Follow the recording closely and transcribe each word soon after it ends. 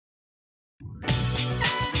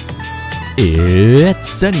It's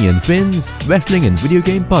Sonny and Finn's Wrestling and Video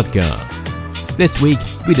Game Podcast. This week,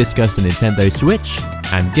 we discuss the Nintendo Switch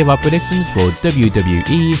and give our predictions for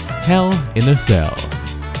WWE Hell in a Cell.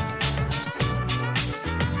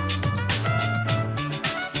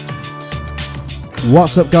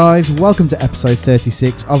 What's up, guys? Welcome to episode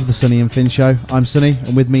 36 of the Sonny and Finn Show. I'm Sonny,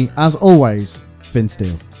 and with me, as always, Finn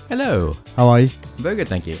Steele. Hello. How are you? Very good,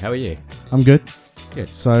 thank you. How are you? I'm good.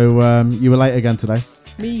 Good. So, you were late again today.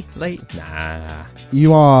 Me? Late? Nah.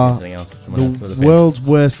 You are Something else. the world's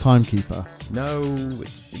worst timekeeper. No,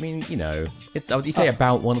 it's, I mean, you know, it's. You say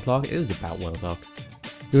about 1 o'clock? It was about 1 o'clock.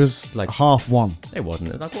 It was Like- 1:30. It wasn't.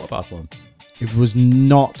 It was like 1:15. It was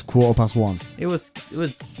not 1:15. It was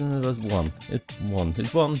 1. It's 1.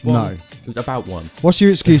 It's 1. No. It was about 1. What's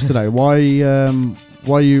your excuse today? Why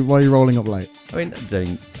are you rolling up late? I mean,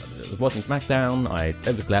 I was watching SmackDown. I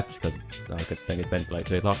overslept because I could think it's been to like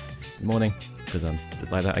 2 o'clock in the morning because I'm just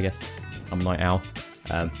like that, I guess. I'm a night owl.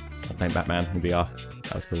 I'm playing Batman in VR.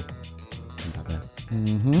 That was cool. I'm Batman.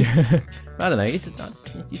 Mm-hmm. I don't know. It's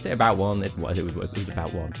just you say about 1. It was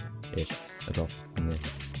about 1-ish. That's all. And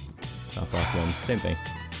 1:30. Same thing.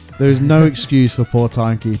 There is no excuse for poor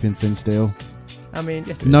timekeeping, Finn Steele. I mean,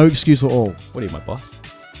 yes. No excuse at all. What are you, my boss?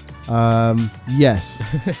 Yes.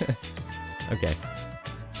 Okay.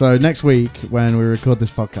 So next week, when we record this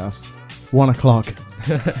podcast, 1 o'clock,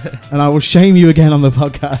 and I will shame you again on the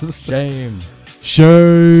podcast. Shame.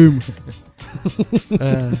 Shame.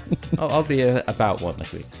 I'll be about 1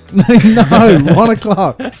 next week. No, 1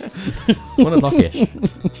 o'clock. 1 o'clock-ish.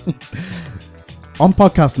 On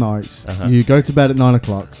podcast nights, you go to bed at 9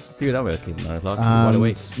 o'clock. Dude, I'm going to sleep at 9 o'clock. Wide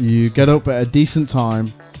awake. And you get up at a decent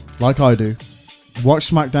time, like I do, watch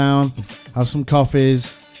SmackDown, have some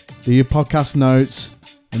coffees, do your podcast notes,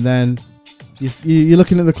 and then you're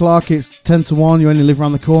looking at the clock, it's 10 to 1, you only live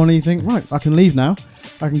around the corner, you think, right, I can leave now.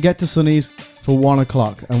 I can get to Sonny's for 1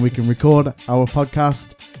 o'clock, and we can record our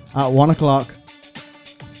podcast at 1 o'clock,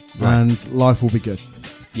 and life will be good.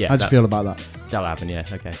 Yeah. How do you feel about that? That'll happen, yeah,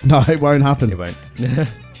 okay. No, it won't happen. It won't.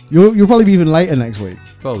 You'll probably be even later next week.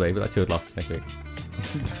 Probably, but like 2 o'clock next week.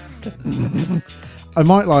 I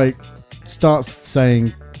might start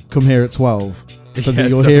saying, come here at 12, so that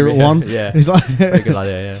you're here at 1. Yeah. It's like Very good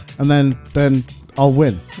idea, yeah. and then I'll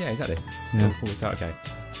win. Yeah, exactly. Yeah. We'll start okay.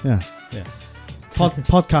 Yeah. Yeah.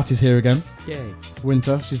 Podcat is here again. Yay.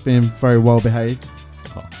 Winter, she's been very well behaved.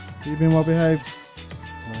 Oh. You been well behaved?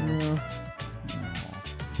 Yeah.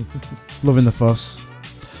 Loving the fuss.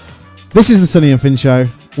 This is the Sonny and Finn Show.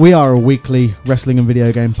 We are a weekly wrestling and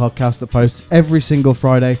video game podcast that posts every single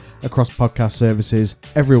Friday across podcast services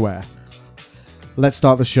everywhere. Let's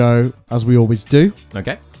start the show as we always do.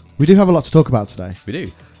 Okay. We do have a lot to talk about today. We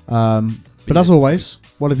do. But as always,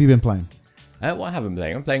 what have you been playing? What I have been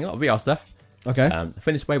playing? I'm playing a lot of VR stuff. Okay. I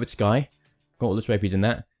finished Way with Sky. Got all the trophies in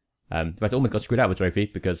that. In fact, I almost got screwed out of a trophy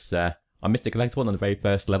because I missed a collectible on the very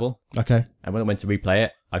first level. Okay. And when I went to replay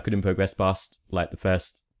it, I couldn't progress past the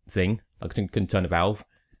first thing. I couldn't turn a valve.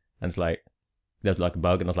 And it's like, there was a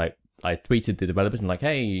bug, and I tweeted the developers and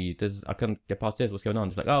hey, I can't get past this, what's going on?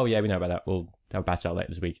 It's like, oh yeah, we know about that, we'll have a patch out later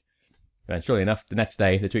this week. And surely enough, the next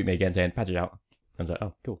day, they tweet me again saying, patch it out. And I was like,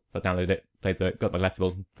 oh, cool. So I downloaded it, played through it, got my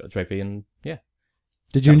collectible, got the trophy, and yeah.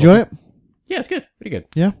 Did you enjoy it? Yeah, it's good. Pretty good.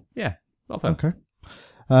 Yeah? Yeah. A lot of fun. Okay.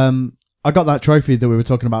 I got that trophy that we were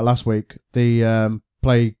talking about last week, the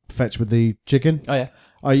play fetch with the chicken. Oh yeah.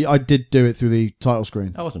 I did do it through the title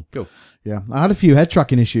screen. Oh, awesome. Cool. Yeah. I had a few head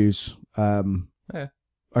tracking issues over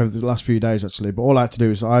the last few days, actually. But all I had to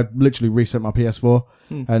do is I literally reset my PS4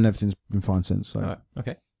 and everything's been fine since. So Alright,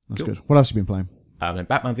 okay. that's Cool. good. What else have you been playing?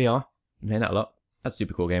 Batman VR. I'm playing that a lot. That's a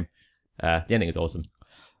super cool game. The ending is awesome.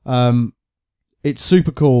 It's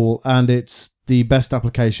super cool, and it's the best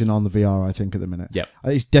application on the VR, I think, at the minute. Yep.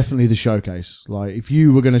 It's definitely the showcase. If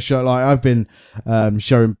you were going to show, I've been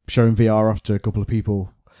showing VR off to a couple of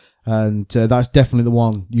people, and that's definitely the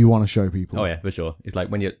one you want to show people. Oh yeah, for sure. It's like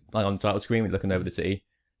when you're on the title screen, you're looking over the city,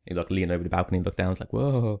 you lean over the balcony and look down. It's like,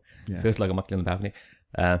 whoa. Yeah. Feels like I'm actually on the balcony.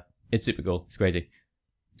 It's super cool. It's crazy.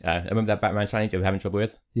 I remember that Batman challenge you were having trouble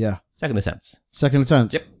with? Yeah. Second attempt. Second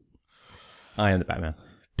attempt? Yep. I am the Batman.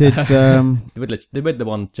 Did The Riddler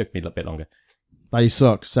one took me a bit longer. you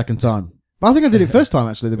suck? Second time. But I think I did it first time,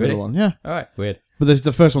 actually, the Really? middle one. Yeah. Alright, weird. But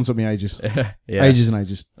the first one took me ages. Yeah. Ages and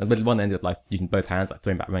ages. But the one ended up using both hands,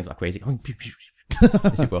 throwing Batman like crazy.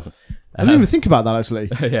 It's super awesome. I didn't even think about that, actually.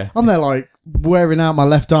 Yeah. I'm there, wearing out my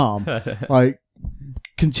left arm,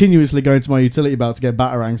 continuously going to my utility belt to get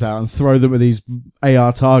batarangs out and throw them at these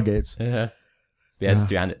AR targets. Yeah, just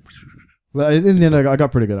two-handed. But in the end, I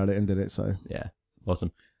got pretty good at it and did it, so. Yeah,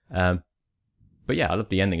 awesome. But yeah, I love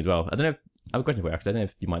the ending as well. I don't know, I have a question for you, actually. I don't know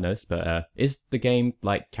if you might know this, but is the game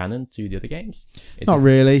like canon to the other games? Not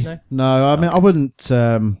really. No, I mean, I wouldn't.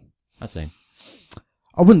 I'd say.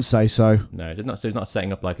 I wouldn't say so. No, it's not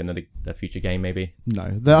setting up like a future game, maybe. No,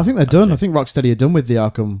 I think they're done. I think Rocksteady are done with the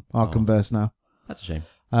Arkham verse now. That's a shame.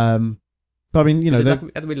 But I mean, they're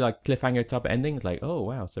really like cliffhanger type of endings. Like, oh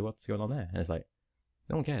wow, so what's going on there? And it's like,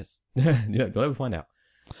 no one cares. You'll never find out.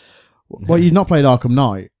 Well, you've not played Arkham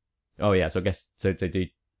Knight. Oh yeah, so I guess so they do.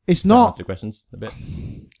 It's not the questions a bit.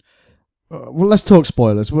 Well, let's talk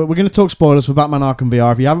spoilers. We're going to talk spoilers for Batman Arkham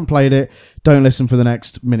VR. If you haven't played it, don't listen for the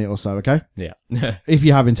next minute or so, okay? Yeah. If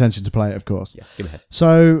you have intention to play it, of course. Yeah, give it a head.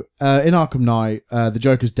 So, in Arkham Knight, the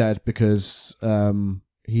Joker's dead because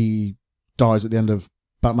he dies at the end of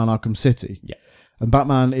Batman Arkham City. Yeah. And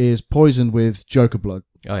Batman is poisoned with Joker blood.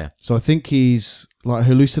 Oh, yeah. So I think he's like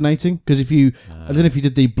hallucinating because if you, I don't know if you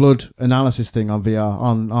did the blood analysis thing on VR,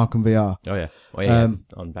 on Arkham VR. Oh yeah, well, yeah, it's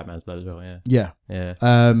on Batman's blood as well. Yeah.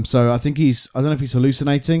 Yeah. So I think I don't know if he's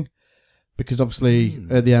hallucinating because obviously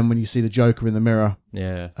at the end when you see the Joker in the mirror,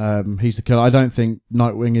 he's the killer. I don't think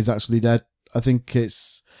Nightwing is actually dead. I think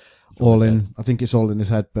it's all in. I think it's all in his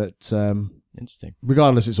head. But interesting.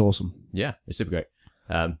 Regardless, it's awesome. Yeah, it's super great.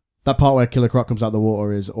 That part where Killer Croc comes out of the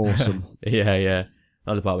water is awesome. Yeah.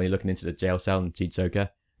 Another part when you're looking into the jail cell and see Joker,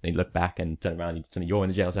 and you look back and turn around and suddenly you're in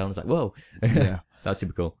the jail cell, and it's like, whoa. Yeah. That's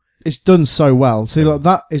super cool. It's done so well. See, like,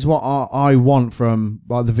 that is what I want from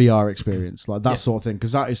like the VR experience, like that sort of thing,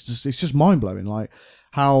 because that is it's just mind blowing, like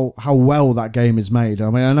how well that game is made. I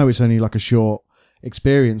mean, I know it's only like a short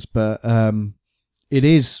experience, but it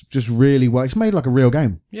is just really well. It's made like a real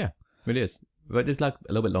game. Yeah, it is. But it's like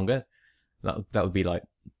a little bit longer. That would be like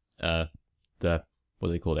the what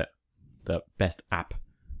do they call it? The best app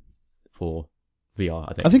for VR,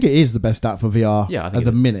 I think. I think it is the best app for VR at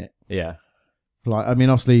the minute. Yeah. Like, I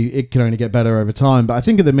mean, obviously, it can only get better over time, but I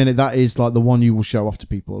think at the minute that is like the one you will show off to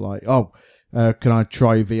people. Like, can I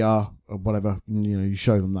try VR or whatever? And, you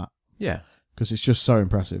show them that. Yeah. Because it's just so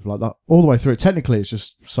impressive. Like that all the way through. Technically, it's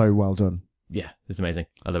just so well done. Yeah, it's amazing.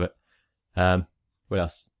 I love it. What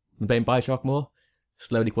else? I'm playing Bioshock more.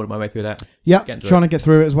 Slowly crawling my way through that. Yeah, trying to get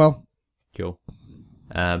through it as well. Cool.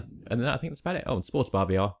 And then I think that's about it. Oh, and Sports Bar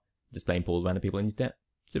VR. Just playing pool with random people on the internet.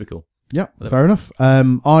 Super cool. Yeah, fair enough.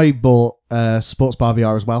 I bought Sports Bar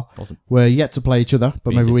VR as well. Awesome. We're yet to play each other,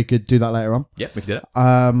 but maybe we could do that later on. Yeah, we could do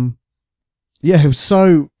that. Yeah, it's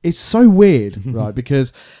so weird, right?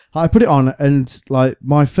 Because I put it on and like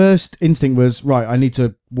my first instinct was, right, I need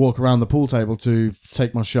to walk around the pool table to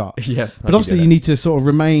take my shot. Yeah. But obviously you need to sort of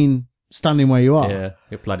remain standing where you are. Yeah,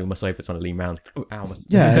 you're playing with my sofa trying to lean round. Oh, ow.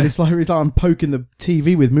 Yeah, and it's like I'm poking the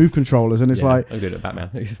TV with move controllers, and it's like, I'm doing it at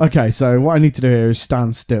Batman. Okay, so what I need to do here is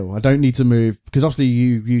stand still. I don't need to move because obviously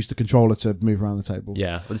you use the controller to move around the table.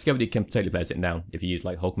 Yeah, well, discovered you can totally play sitting down if you use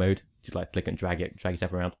like Hulk mode. Just like click and drag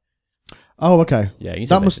yourself around. Oh, okay. Yeah, you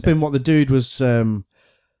that must have been what the dude was.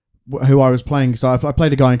 Who I was playing, because I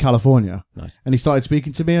played a guy in California. Nice. And he started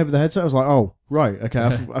speaking to me over the headset. I was like, oh, right,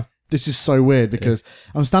 okay. This is so weird because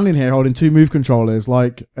I'm standing here holding two move controllers,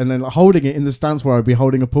 like, and then like, holding it in the stance where I'd be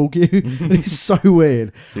holding a pool cue. And it's so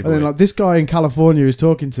weird. Super and then weird. like this guy in California is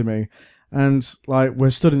talking to me, and like we're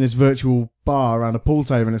stood in this virtual bar around a pool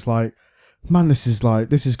table, and it's like, man, this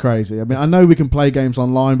is crazy. I mean, I know we can play games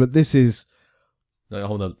online, but this is.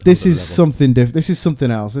 This is something different. This is something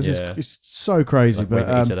else. It's so crazy. Like but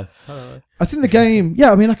I think the game.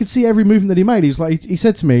 Yeah, I mean, I could see every movement that he made. He was like, he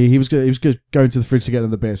said to me, he was going to the fridge to get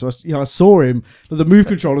another beer. So I saw him. The move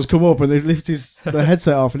controllers come up and they lift the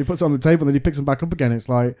headset off and he puts it on the table and then he picks them back up again. It's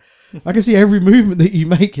like I can see every movement that you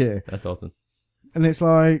make here. That's awesome. And it's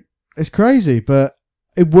like it's crazy, but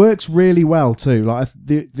it works really well too. Like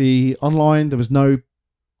the online, there was no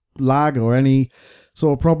lag or any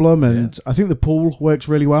sort of problem, and I think the pool works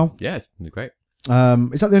really well. Yeah, it's great. Is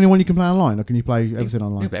that the only one you can play online, or can you play everything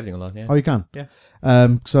online? You can play everything online, yeah. Oh, you can? Yeah.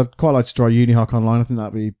 Because I'd quite like to try Unihawk online. I think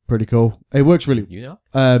that'd be pretty cool. It works really... Air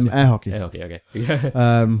hockey. Air hockey, okay.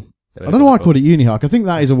 I don't know why I called it Unihawk. I think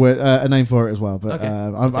that is a word, a name for it as well, but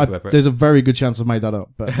there's a very good chance I've made that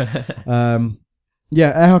up. But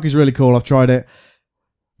yeah, air hockey's really cool. I've tried it.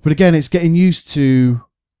 But again, it's getting used to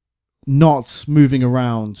not moving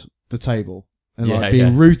around the table. And like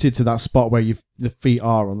being rooted to that spot where the feet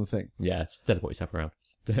are on the thing. Yeah, it's teleport yourself around.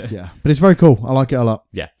 Yeah, but it's very cool. I like it a lot.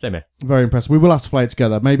 Yeah, same here. Very impressed. We will have to play it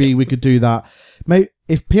together. Maybe we could do that.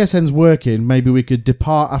 If PSN's working, maybe we could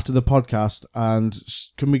depart after the podcast and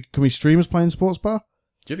can we stream us playing Sports Bar?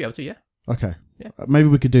 Should be able to, yeah. Okay. Yeah. Maybe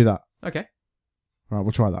we could do that. Okay. Right,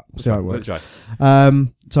 we'll try that. See how it works. We'll try.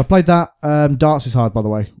 So I played that. Darts is hard, by the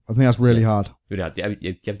way. I think that's really hard. You have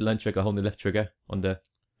to learn trigger, holding the left trigger on the,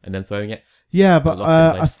 and then throwing it. Yeah, but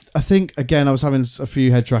locked in place. I think again I was having a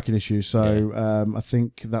few head tracking issues, so I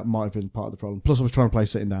think that might have been part of the problem. Plus, I was trying to play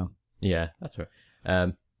sitting down. Yeah, that's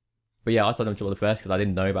right. But yeah, I started on trouble the first because I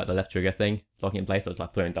didn't know about the left trigger thing locking in place. I was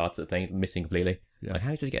like throwing darts at the thing, missing completely. Yeah. Like, how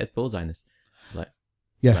did you get a bullseye in this? It's like,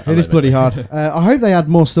 Yeah, it is bloody hard. I hope they add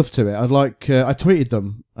more stuff to it. I tweeted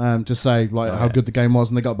them to say how good the game was,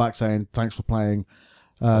 and they got back saying thanks for playing.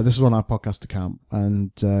 This is on our podcast account,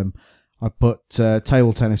 and I put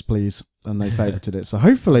table tennis, please, and they favorited it. So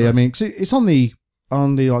hopefully, I mean, 'cause it's on the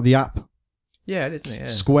app. Yeah, it is, isn't it? Yeah.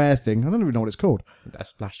 Square thing. I don't even know what it's called. That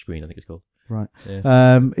splash screen, I think it's called. Right.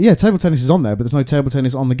 Yeah. Table tennis is on there, but there's no table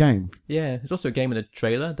tennis on the game. Yeah, there's also a game in the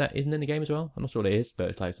trailer that isn't in the game as well. I'm not sure what it is,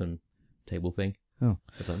 but it's like some table thing. Oh.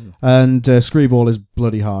 And Screeball is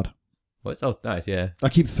bloody hard. Oh, nice, yeah. I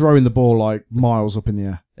keep throwing the ball like miles up in the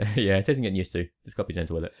air. Yeah, it isn't getting used to. Just got to be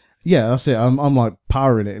gentle with it. Yeah, that's it. I'm like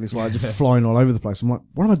powering it, and it's like just flying all over the place. I'm like,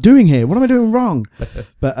 what am I doing here? What am I doing wrong?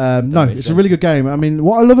 But no, it's a really good game. I mean,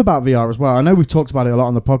 what I love about VR as well, I know we've talked about it a lot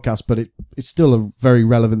on the podcast, but it's still a very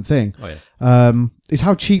relevant thing. Oh, yeah. Is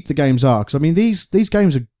how cheap the games are. Because I mean, these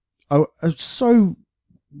games are so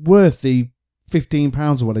worth the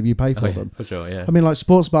 £15 or whatever you pay for them. For sure, yeah. I mean, like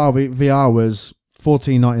Sports Bar VR was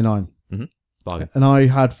 $14.99. Bargain. And I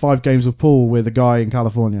had 5 games of pool with a guy in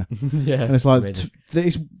California. Yeah. And it's like,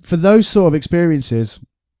 for those sort of experiences,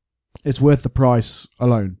 it's worth the price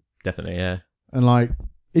alone. Definitely, yeah. And like,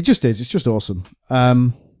 it just is. It's just awesome.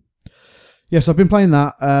 Yes, I've been playing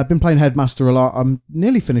that. I've been playing Headmaster a lot. I'm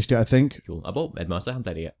nearly finished it, I think. Cool. I bought Headmaster. I haven't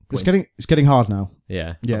played it yet. It's getting hard now.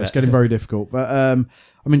 Yeah. Yeah, it's getting very difficult. But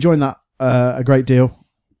I'm enjoying that a great deal.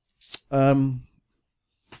 I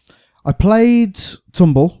played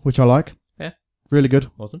Tumble, which I like. Yeah. Really good.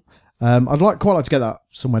 Awesome. Quite like to get that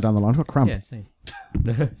somewhere down the line. I've got cramp. Yeah, same.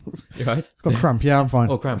 You right? Got cramp. Yeah, I'm fine.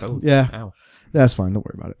 Oh, cramp. Oh, yeah. Ow. Yeah, that's fine. Don't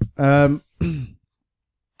worry about it.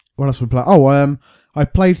 What else we play? I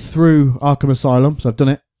played through Arkham Asylum, so I've done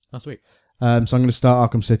it. Oh, sweet. So I'm going to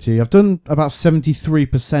start Arkham City. I've done about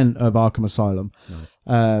 73% of Arkham Asylum. Nice.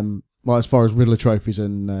 Well, as far as Riddler trophies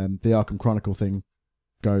and the Arkham Chronicle thing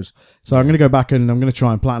goes. So I'm going to go back and I'm going to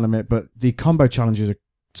try and platinum it, but the combo challenges are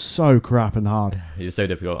so crap and hard. It's so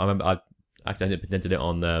difficult. I remember I accidentally presented it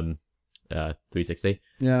on 360.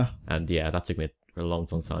 Yeah. And yeah, that took me a long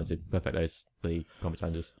time to perfect those the combo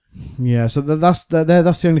challenges. Yeah, so that's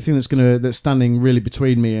the only thing that's standing really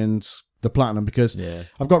between me and the platinum, because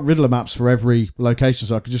I've got Riddler maps for every location,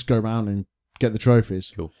 so I could just go around and get the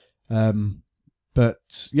trophies. Cool.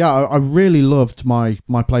 But yeah, I really loved my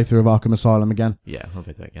playthrough of Arkham Asylum again. Yeah, I'll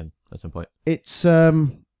play that again at some point. It's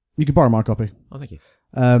you can borrow my copy. Oh, thank you.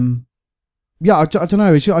 Yeah, I don't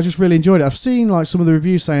know. I just really enjoyed it. I've seen like some of the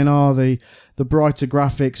reviews saying, the brighter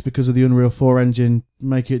graphics because of the Unreal 4 engine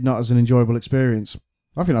make it not as an enjoyable experience.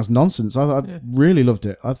 I think that's nonsense. I really loved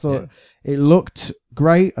it. I thought it looked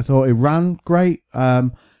great. I thought it ran great.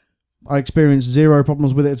 I experienced zero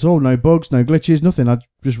problems with it at all. No bugs, no glitches, nothing. I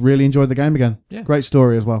just really enjoyed the game again. Yeah. Great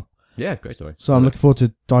story as well. Yeah, great story. So I'm looking forward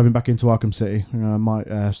to diving back into Arkham City. I might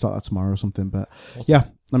start that tomorrow or something. But awesome. Yeah,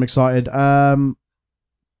 I'm excited.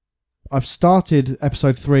 I've started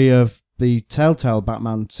episode 3 of the Telltale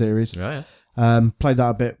Batman series. Oh, yeah. Played that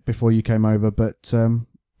a bit before you came over, but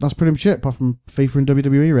that's pretty much it, apart from FIFA and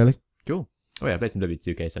WWE, really. Cool. Oh yeah, I played some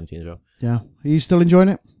W2K17 as well. Yeah. Are you still enjoying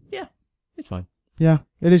it? Yeah, it's fine. Yeah,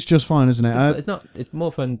 it is just fine, isn't it? It's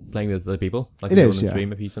more fun playing with other people. Like it is, yeah.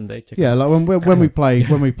 Stream every Sunday. Yeah, like when we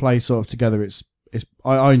play sort of together,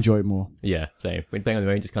 I enjoy it more. Yeah, same. When playing on the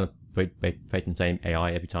range, just kind of fighting the same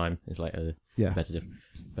AI every time. It's like competitive,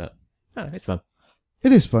 but it's fun.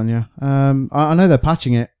 It is fun, yeah. I know they're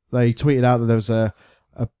patching it. They tweeted out that there was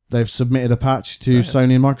they've submitted a patch to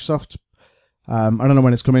Sony and Microsoft. I don't know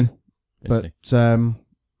when it's coming, but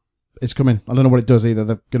it's coming. I don't know what it does either.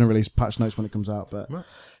 They're going to release patch notes when it comes out. But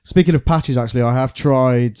speaking of patches, actually, I have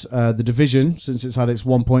tried The Division since it's had its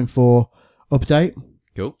 1.4 update.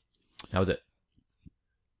 Cool. How was it?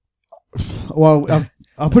 Well,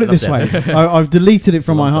 I'll put it this way. I've deleted it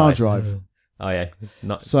from my hard drive. Oh, yeah.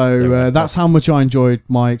 That's how much I enjoyed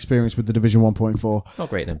my experience with The Division 1.4. Not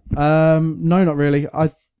great, then. No, not really.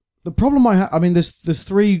 The problem I mean, there's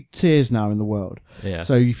 3 tiers now in the world. Yeah.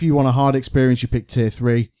 So if you want a hard experience, you pick tier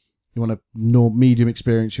 3. You want a medium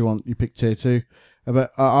experience, you pick tier 2.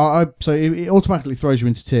 But so it automatically throws you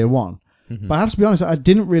into tier 1. Mm-hmm. But I have to be honest, I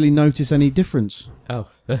didn't really notice any difference. Oh.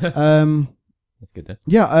 That's good then.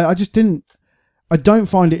 Yeah, I just didn't. I don't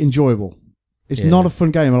find it enjoyable. It's not a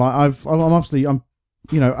fun game. Like I'm obviously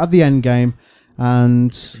at the end game,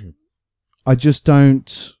 and I just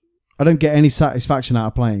don't I don't get any satisfaction out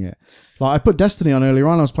of playing it. Like, I put Destiny on earlier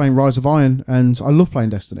on. I was playing Rise of Iron, and I love playing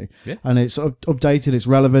Destiny. Yeah. And it's updated. It's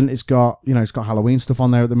relevant. It's got Halloween stuff on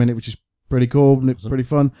there at the minute, which is pretty cool and it's pretty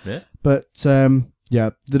fun. Yeah. But The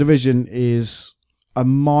Division is a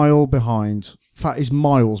mile behind. In fact, it's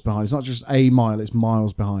miles behind. It's not just a mile; it's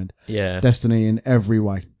miles behind. Yeah. Destiny in every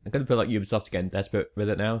way. I kind of feel like Ubisoft's getting desperate with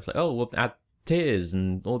it now. It's like, oh, we'll add tiers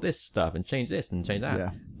and all this stuff and change this and change that. Yeah.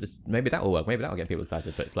 Maybe that will work. Maybe that will get people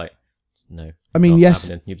excited. But it's like, no. I mean,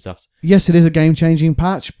 yes, Ubisoft. Yes, it is a game-changing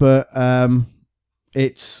patch, but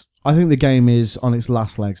it's. I think the game is on its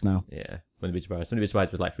last legs now. Yeah, wouldn't be surprised. Wouldn't be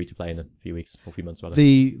surprised with like free to play in a few weeks or a few months rather.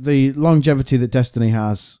 The longevity that Destiny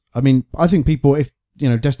has. I mean, I think people, if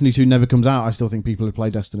Destiny 2 never comes out, I still think people would play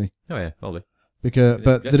Destiny. Oh yeah, probably.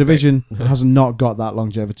 But The Division has not got that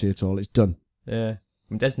longevity at all. It's done. Yeah, I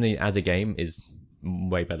mean, Destiny as a game is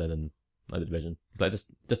way better than like The Division. It's like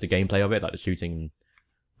just the gameplay of it, like the shooting.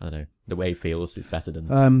 I don't know, the way it feels is better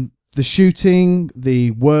than the shooting, the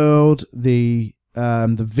world, the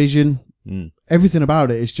vision, everything about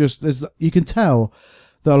it is just you can tell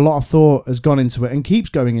that a lot of thought has gone into it and keeps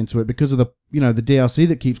going into it because of the the DLC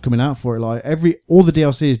that keeps coming out for it. Like all the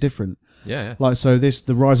DLC is different. Yeah. Like so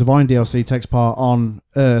the Rise of Iron DLC takes part on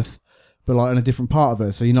Earth, but like in a different part of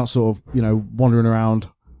Earth. So you're not sort of wandering around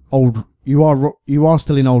old. You are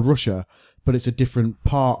still in old Russia, but it's a different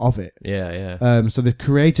part of it. Yeah, yeah. So they've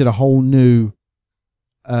created a whole new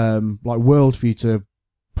like world for you to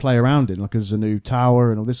play around in. Like there's a new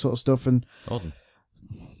tower and all this sort of stuff. And Awesome.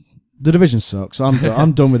 The Division sucks.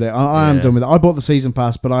 I'm done with it. I am done with it. I bought the season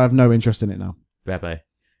pass, but I have no interest in it now. Fair play.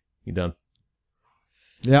 You're done.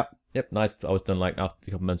 Yeah. Yep. I was done like after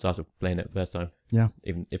a couple months after playing it the first time. Yeah.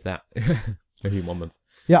 Even if that. Maybe 1 month.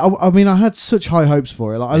 Yeah, I mean, I had such high hopes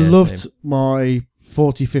for it. Like, I loved same. my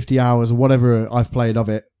 40, 50 hours or whatever I've played of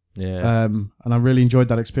it. Yeah. And I really enjoyed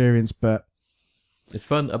that experience, but... It's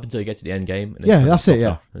fun up until you get to the end game. And yeah, that's it,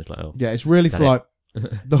 yeah. And it's like, oh, yeah, it's really for like...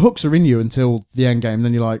 the hooks are in you until the end game, and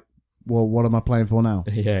then you're like, well, what am I playing for now?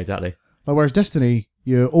 yeah, exactly. Like, whereas Destiny,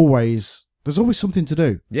 there's always something to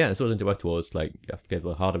do. Yeah, there's something to work towards. Like, you have to go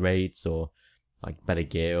for harder raids or like better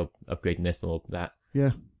gear or upgrading this or that.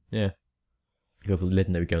 Yeah. Yeah. Go for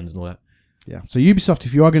legendary guns and all that. Yeah. So Ubisoft,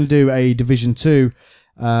 if you are going to do a Division 2, do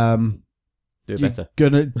it better. You're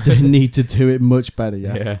going to need to do it much better,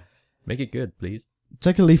 yeah? Yeah. Make it good, please.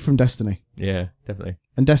 Take a leaf from Destiny. Yeah, definitely.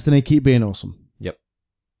 And Destiny, keep being awesome. Yep.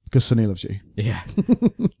 Because Sonny loves you. Yeah.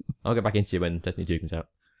 I'll get back into it when Destiny 2 comes out.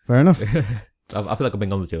 Fair enough. I feel like I've been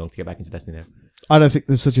gone for too long to get back into Destiny now. I don't think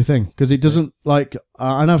there's such a thing. Because it doesn't, like...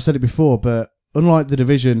 I know I've said it before, but... Unlike The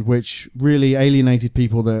Division, which really alienated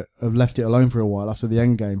people that have left it alone for a while after the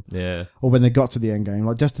end game, Yeah. or when they got to the end game,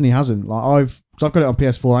 like Destiny hasn't. Like I've got it on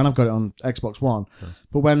PS4 and I've got it on Xbox One. Nice.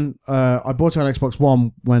 But when I bought it on Xbox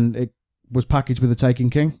One when it was packaged with the Taken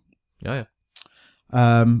King, Oh, yeah.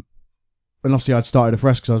 and obviously I'd started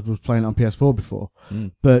afresh because I was playing it on PS4 before.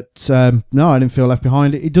 Mm. But no, I didn't feel left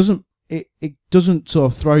behind. It doesn't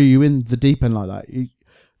sort of throw you in the deep end like that.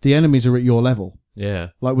 The enemies are at your level. Yeah.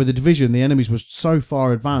 Like with The Division, the enemies were so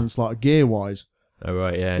far advanced, like gear-wise. Oh,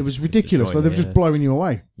 right, yeah. It was ridiculous. Like, they were just blowing you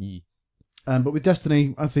away. Yeah. But with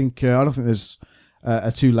Destiny, I think I don't think there's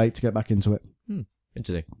too late to get back into it.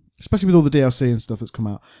 Interesting. Especially with all the DLC and stuff that's come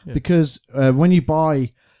out. Yeah. Because when you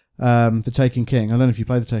buy the Taken King, I don't know if you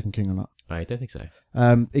play the Taken King or not. I don't think so.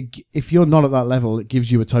 If you're not at that level, it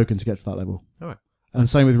gives you a token to get to that level. All right. And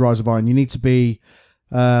same with Rise of Iron. You need to be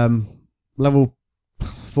level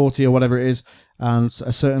 40 or whatever it is, and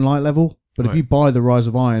a certain light level. But if you buy the Rise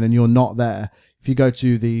of Iron and you're not there, if you go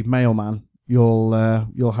to the mailman, you'll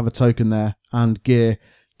have a token there and gear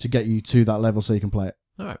to get you to that level so you can play it.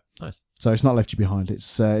 All right. Nice. So it's not left you behind.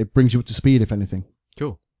 It brings you up to speed, if anything.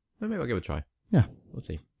 Cool. Well, maybe I'll give it a try. Yeah. We'll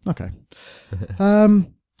see. Okay.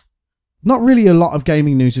 Not really a lot of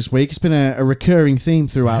gaming news this week. It's been a recurring theme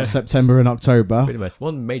throughout September and October. Pretty much.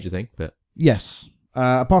 One major thing, but... Yes.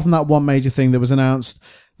 Apart from that one major thing that was announced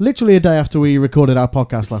literally a day after we recorded our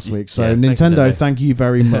podcast last week. So, Nintendo, thank you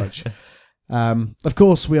very much. Of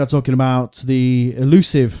course, we are talking about the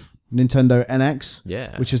elusive Nintendo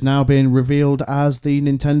NX, which has now been revealed as the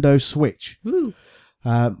Nintendo Switch. Woo.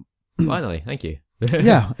 Finally, thank you.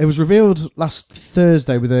 Yeah, it was revealed last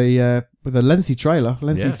Thursday with a lengthy trailer,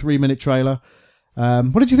 3-minute trailer.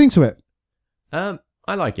 What did you think to it?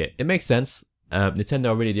 I like it. It makes sense.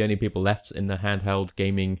 Nintendo are really the only people left in the handheld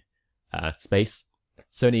gaming space.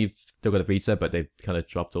 Sony still got a Vita, but they've kind of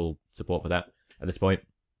dropped all support for that at this point.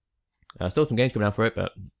 Still some games coming out for it,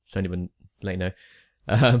 but Sony wouldn't let you know.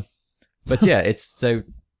 But yeah,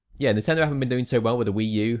 Nintendo haven't been doing so well with the Wii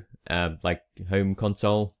U, like home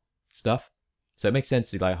console stuff. So it makes sense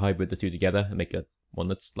to like hybrid the two together and make one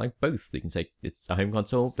that's like both. You can take it's a home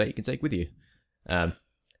console that you can take with you. I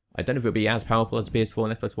don't know if it'll be as powerful as PS4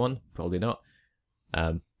 and Xbox One. Probably not.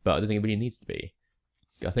 But I don't think it really needs to be.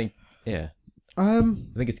 I think, yeah. I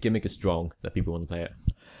think its gimmick is strong that people want to play it.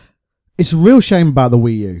 It's a real shame about the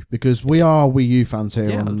Wii U because we are Wii U fans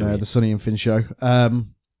here on the Sonny and Finn show.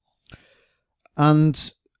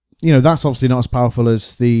 And, you know, that's obviously not as powerful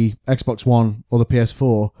as the Xbox One or the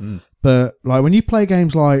PS4. But like when you play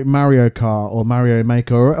games like Mario Kart or Mario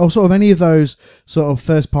Maker or sort of any of those sort of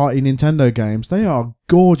first-party Nintendo games, they are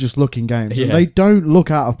gorgeous-looking games. And they don't look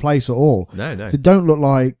out of place at all. No. They don't look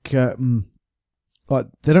like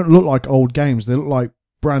they don't look like old games. They look like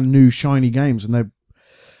brand new, shiny games, and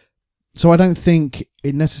so I don't think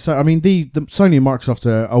it necessarily. I mean, the Sony and Microsoft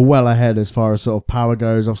are well ahead as far as sort of power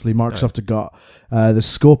goes. Obviously, Microsoft have got the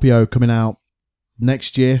Scorpio coming out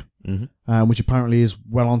next year. Which apparently is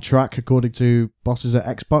well on track according to bosses at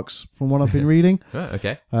Xbox from what I've been reading.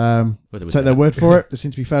 Okay. Take their word for it. They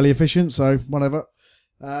seem to be fairly efficient, so whatever.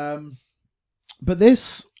 But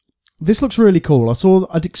this looks really cool.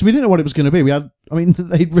 Because we didn't know what it was going to be.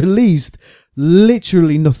 They'd released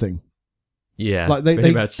literally nothing. Yeah, like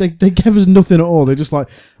they gave us nothing at all. They're just like,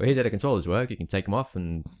 well, here's how the controllers work. You can take them off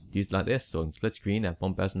and use it like this, or split screen. Have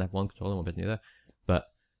one person have one controller, one person the other. But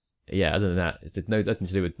yeah, other than that, there's nothing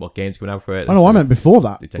to do with what games coming out for it. I know. I meant before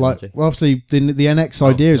that. Like, well, obviously the NX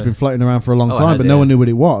idea has been floating around for a long time, but no one knew what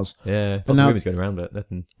it was. Yeah, lots of rumors going around, but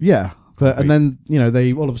nothing. Yeah, but and then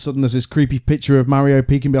they all of a sudden there's this creepy picture of Mario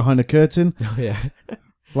peeking behind a curtain. Oh yeah,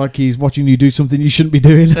 like he's watching you do something you shouldn't be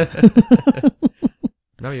doing.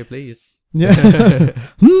 Mario, please. Yeah.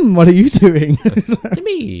 What are you doing? To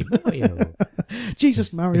me, Mario.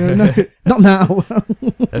 Jesus, Mario, no, not now.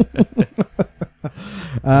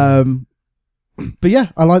 But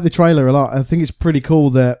yeah, I like the trailer a lot. I think it's pretty cool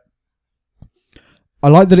that I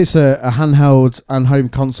like that it's a handheld and home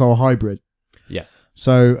console hybrid. Yeah.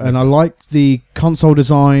 So, and I like the console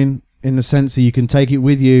design in the sense that you can take it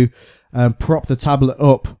with you and prop the tablet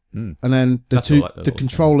up. And then the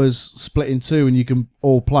controllers split in two and you can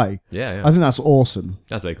all play. Yeah. I think that's awesome.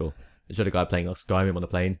 That's very cool. They showed a guy playing like Skyrim on the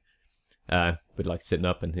plane, with like sitting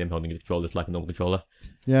up and him holding the controller just like a normal controller.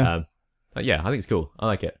 Yeah. Yeah, I think it's cool. I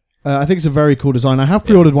like it. I think it's a very cool design. I have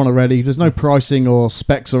pre-ordered one already. There's no pricing or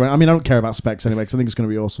specs or I don't care about specs anyway because I think it's going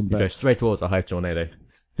to be awesome. You go straight towards a hype tornado.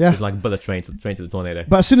 Yeah. It's like a bullet train to the tornado.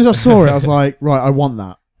 But as soon as I saw it, I was like, right, I want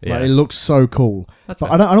that. Yeah. Like, it looks so cool. But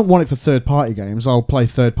I don't want it for third-party games. I'll play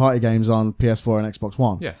third-party games on PS4 and Xbox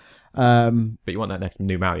One. Yeah. But you want that next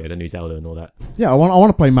new Mario, the new Zelda, and all that. Yeah, I want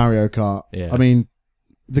to play Mario Kart. Yeah. I mean,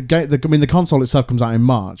 the console itself comes out in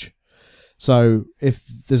March. So if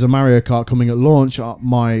there's a Mario Kart coming at launch,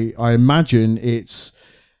 I imagine it's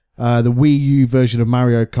the Wii U version of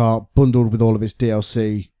Mario Kart bundled with all of its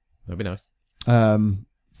DLC. That'd be nice.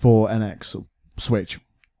 For NX or Switch.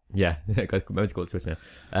 Yeah, I call it Switch now.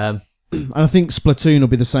 And I think Splatoon will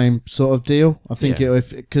be the same sort of deal. I think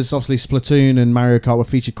because obviously Splatoon and Mario Kart were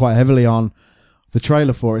featured quite heavily on the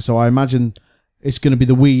trailer for it, so I imagine it's going to be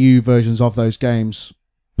the Wii U versions of those games,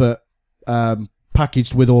 but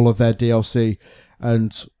packaged with all of their DLC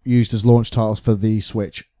and used as launch titles for the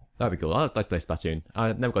Switch. That'd be cool. I'd like to play Splatoon.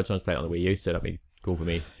 I've never got a chance to play it on the Wii U, so that'd be cool for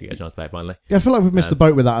me to get a chance to play it finally. Yeah, I feel like we've missed the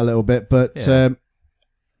boat with that a little bit, but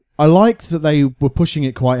I liked that they were pushing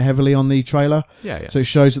it quite heavily on the trailer. Yeah. So it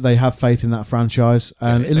shows that they have faith in that franchise.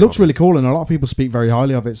 And it looks really cool, and a lot of people speak very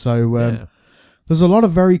highly of it. So there's a lot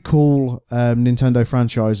of very cool Nintendo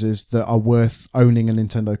franchises that are worth owning a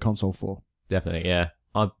Nintendo console for. Definitely, yeah.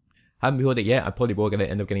 I haven't bought it yet. I probably will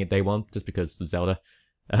end up getting it day one just because of Zelda.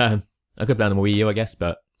 I could play on the Wii U, I guess,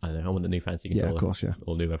 but I don't know. I want the new fancy controller. Yeah, of course, yeah.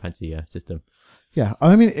 Or new fancy system. Yeah,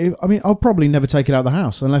 I mean, I'll probably never take it out of the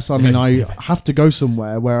house unless I have to go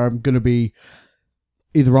somewhere where I'm going to be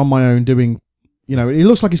either on my own doing. It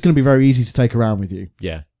looks like it's going to be very easy to take around with you.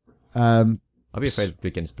 Yeah. I'd be afraid of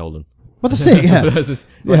getting stolen. Well, that's it. Yeah. Just,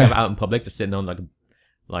 out in public, just sitting on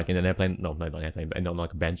like in an airplane. No, not an airplane, but on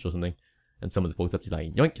like a bench or something, and someone just walks up to you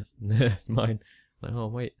like, yoink, it's mine. Like, oh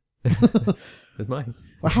wait, it's mine.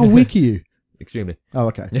 Well, how weak are you? Extremely. Oh,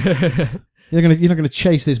 okay. You're not gonna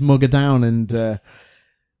chase this mugger down and.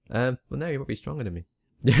 Well, no, you might be stronger than me.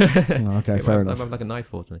 Oh, okay, fair enough. I have like a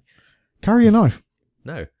knife or something. Carry a knife.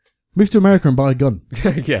 No. Move to America and buy a gun.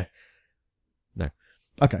 Yeah. No.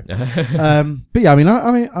 Okay. But yeah,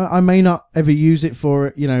 I may not ever use it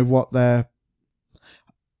for what they're.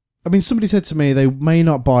 I mean, somebody said to me they may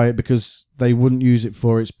not buy it because they wouldn't use it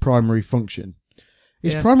for its primary function.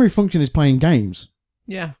 Its primary function is playing games.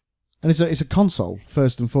 Yeah. And it's a console,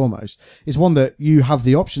 first and foremost. It's one that you have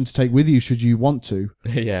the option to take with you should you want to.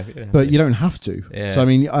 Yeah. But you don't have to. Yeah. So, I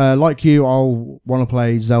mean, like you, I'll want to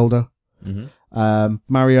play Zelda,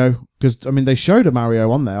 Mario, because, I mean, they showed a Mario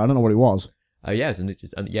on there. I don't know what it was. Oh, yeah, it's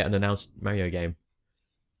an announced Mario game.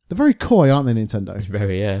 They're very coy, aren't they, Nintendo?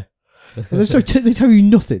 Very, yeah. They tell you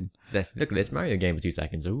nothing. Look at this Mario game for 2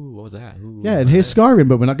 seconds. Ooh, what was that? Ooh, Yeah, and here's Skyrim,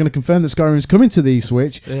 but we're not going to confirm that Skyrim's coming to the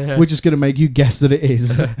Switch. Yeah. We're just going to make you guess that it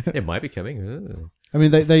is. It might be coming. Ooh. I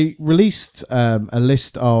mean, they released a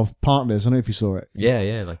list of partners. I don't know if you saw it.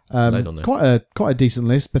 Yeah, like loads on there. Quite a decent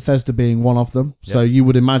list. Bethesda being one of them. So you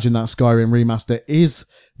would imagine that Skyrim remaster is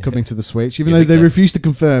coming to the Switch, even though they refuse to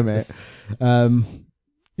confirm it.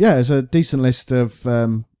 Yeah, it's a decent list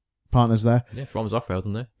of partners there. Yeah, From's Off-Road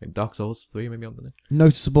on there. Maybe Dark Souls 3 maybe on there.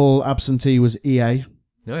 Noticeable absentee was EA.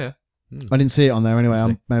 Oh, yeah. I didn't see it on there anyway.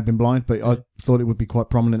 I may have been blind, but I thought it would be quite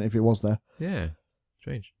prominent if it was there. Yeah,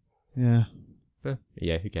 strange. Yeah. But,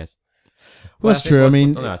 yeah, who cares? Well, that's true. I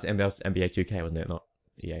mean... No, it's NBA 2K, wasn't it? Not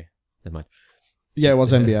EA. Never mind. Yeah, it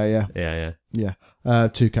was NBA, Yeah. Yeah.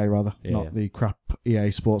 2K, rather. Not the crap EA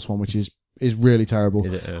Sports one, which is really terrible.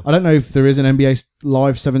 Is it? I don't know if there is an NBA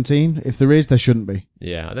Live 17. If there is, there shouldn't be.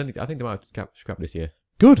 Yeah, I think they might have scrap this year.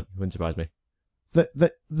 Good. Wouldn't surprise me.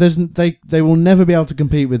 They will never be able to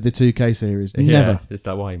compete with the 2K series. Never. It's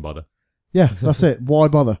like, why even bother? Yeah, that's it. Why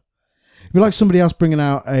bother? It'd be like somebody else bringing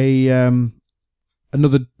out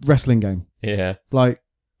another wrestling game. Yeah. Like,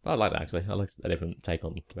 I like that, actually. I like a different take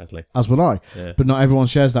on wrestling. as would I. Yeah. But not everyone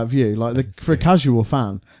shares that view. Like, for a casual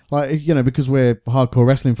fan, like, you know, because we're hardcore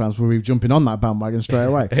wrestling fans, we'll be jumping on that bandwagon straight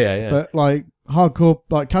away. Yeah. But, like, hardcore,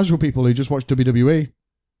 like, casual people who just watch WWE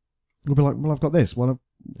will be like, well, I've got this. What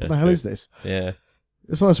the hell is this? Yeah.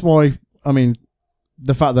 So that's why, I mean,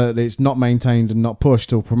 the fact that it's not maintained and not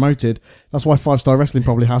pushed or promoted, that's why 5-Star Wrestling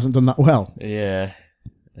probably hasn't done that well. Yeah.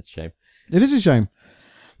 That's a shame. It is a shame.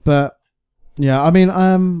 But, yeah, I mean,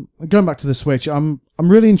 going back to the Switch, I'm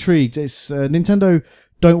really intrigued. It's Nintendo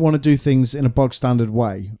don't want to do things in a bog standard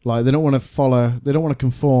way. Like, they don't want to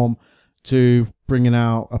conform to bringing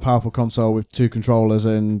out a powerful console with 2 controllers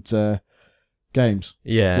and games.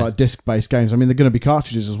 Yeah. Like disc-based games. I mean, they're going to be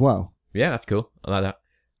cartridges as well. Yeah, that's cool. I like that.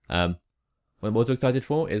 What I'm also excited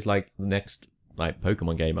for is like the next like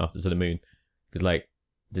Pokemon game after Sun and Moon, because like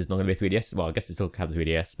there's not going to be a 3DS. Well, I guess it still have the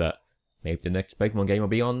 3DS, but maybe the next Pokemon game will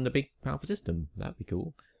be on the big powerful system. That'd be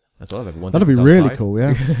cool. That's what I've ever wanted. That'd be really cool.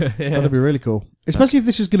 Yeah. Yeah. That'd be really cool. Especially if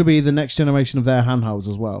this is going to be the next generation of their handhelds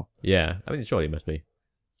as well. Yeah, I mean, surely it must be.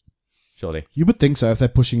 Surely. You would think so if they're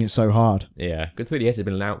pushing it so hard. Yeah, good 3DS has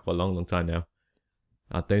been out for a long, long time now.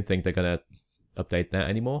 I don't think they're gonna update that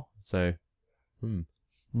anymore. So,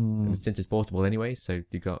 And since it's portable anyway, so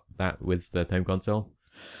you got that with the home console.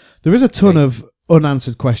 There is a ton of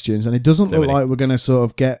unanswered questions, and it doesn't look like we're going to sort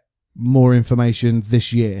of get more information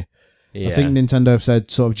this year. Yeah. I think Nintendo have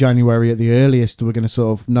said sort of January at the earliest we're going to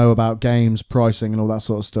sort of know about games, pricing, and all that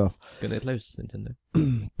sort of stuff. Gonna get close, Nintendo.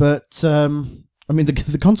 But I mean,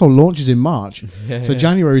 the console launches in March, so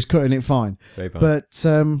January's cutting it fine. Very fine. But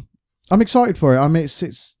I'm excited for it. I mean,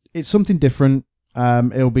 it's something different.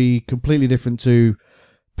 It'll be completely different to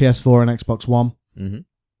PS4 and Xbox One.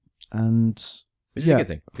 And which is a good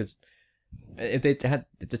thing, because if they had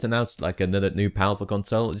just announced like another new powerful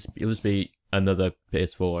console, it'll just be another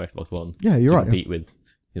PS4 or Xbox One. Yeah, you're right. Compete with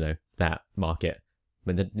that market.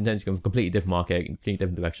 But Nintendo's going a completely different market, completely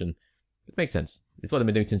different direction. It makes sense. It's what they've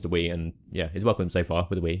been doing since the Wii, and yeah, it's working so far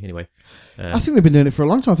with the Wii. Anyway, I think they've been doing it for a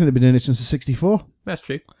long time. I think they've been doing it since the 64. That's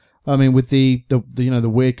true. I mean, with the the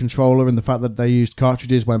weird controller and the fact that they used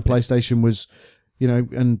cartridges when PlayStation was,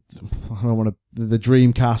 and I don't want to the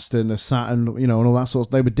Dreamcast and the Saturn, and all that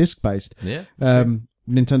sort. They were disc based. Yeah.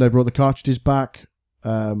 Nintendo brought the cartridges back,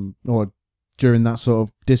 or during that sort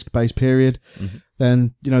of disc based period.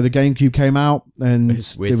 Then the GameCube came out, and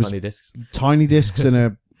weird there was tiny discs and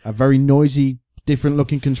a very noisy, different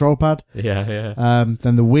looking control pad. Yeah.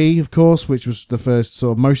 Then the Wii, of course, which was the first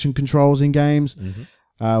sort of motion controls in games.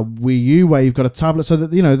 Wii U, where you've got a tablet, so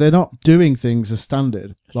that they're not doing things as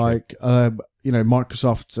standard. That's like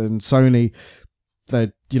Microsoft and Sony,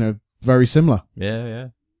 they're very similar. Yeah.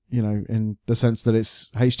 In the sense that it's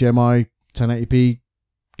HDMI 1080p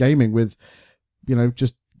gaming with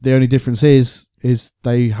just the only difference is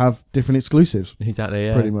they have different exclusives. Exactly.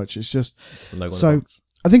 Yeah. Pretty much. It's just so.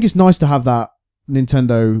 I think it's nice to have that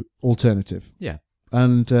Nintendo alternative. Yeah.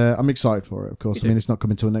 And I'm excited for it. Of course, I mean it's not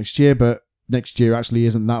coming till next year, but next year actually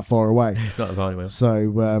isn't that far away. It's not far away.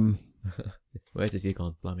 So, where's this year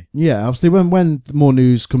gone? Blimey. Yeah, obviously when more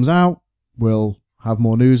news comes out, we'll have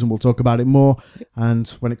more news and we'll talk about it more. And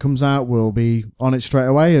when it comes out, we'll be on it straight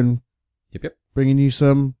away and bringing you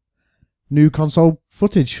some new console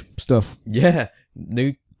footage stuff. Yeah,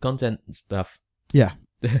 new content stuff. Yeah.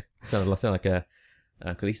 sound like a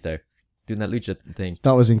Kalisto doing that lucha thing.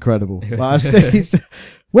 That was incredible.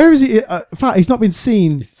 Where is he? In fact, he's not been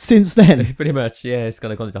seen since then. Pretty much, yeah. He's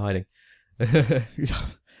kind of gone into hiding. I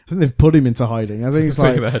think they've put him into hiding. I think it's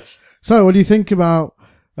like, pretty much. So what do you think about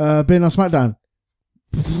being on SmackDown?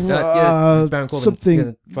 Baron Corbin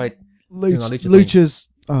something fight luchas.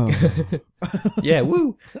 Oh. Yeah,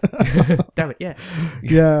 woo! Damn it, yeah.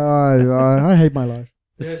 Yeah, I hate my life.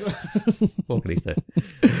 Poor Kalisto.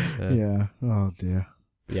 Yeah. Oh dear.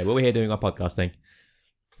 Yeah, we're here doing our podcast thing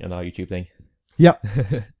and our YouTube thing. Yep.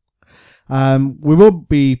 We will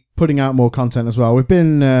be putting out more content as well. We've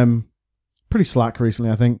been pretty slack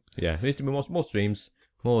recently, I think. Yeah, there needs to be more streams,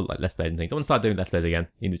 more like Let's Plays and things. I want to start doing Let's Plays again,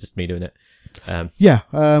 even if it's just me doing it.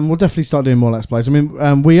 We'll definitely start doing more Let's Plays. I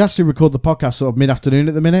mean, we actually record the podcast sort of mid-afternoon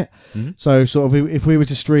at the minute. Mm-hmm. So sort of if we were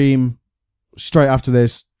to stream straight after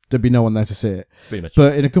this, there'd be no one there to see it. Pretty much.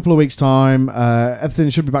 But in a couple of weeks' time, everything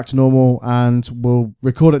should be back to normal, and we'll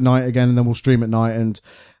record at night again, and then we'll stream at night, and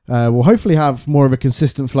we'll hopefully have more of a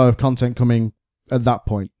consistent flow of content coming at that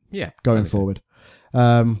point. Yeah, going forward.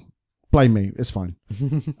 Blame me, it's fine.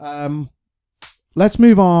 Let's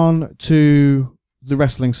move on to the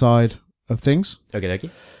wrestling side of things. Okay.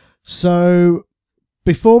 So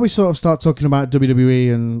before we sort of start talking about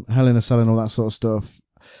WWE and Hell in a Cell and all that sort of stuff,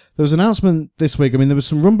 there was an announcement this week. I mean, there was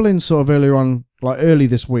some rumblings sort of early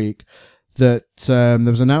this week, that there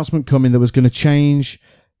was an announcement coming that was going to change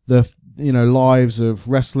the lives of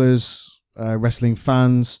wrestlers, wrestling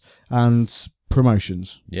fans, and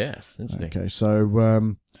promotions. Yes, interesting. Okay,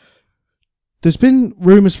 so there's been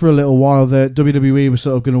rumours for a little while that WWE was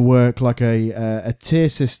sort of going to work like a tier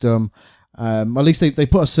system. At least they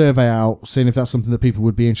put a survey out, seeing if that's something that people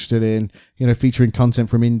would be interested in, featuring content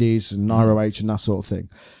from indies and ROH and that sort of thing.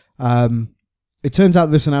 It turns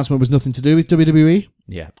out this announcement was nothing to do with WWE,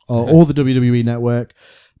 or the WWE network,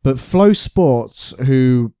 but Flow Sports,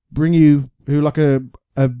 who like a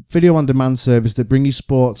video on demand service that bring you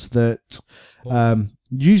sports that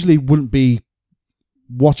usually wouldn't be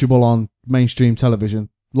watchable on mainstream television,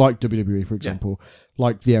 like WWE, for example,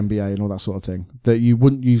 like the NBA and all that sort of thing, that you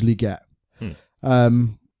wouldn't usually get.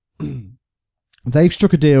 They've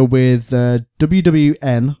struck a deal with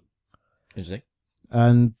WWN, interesting,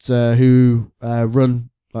 and who own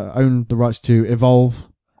the rights to Evolve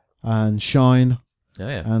and Shine,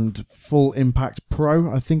 and Full Impact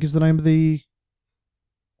Pro, I think is the name of the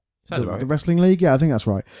wrestling league. Yeah, I think that's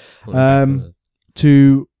right.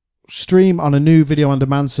 To stream on a new video on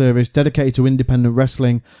demand service dedicated to independent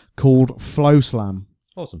wrestling called Flow Slam.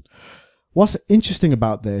 Awesome. What's interesting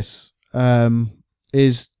about this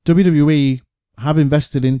is WWE have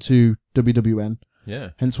invested into WWN.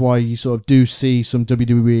 Yeah. Hence why you sort of do see some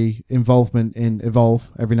WWE involvement in Evolve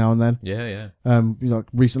every now and then. Yeah.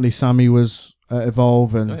 Recently Sammy was at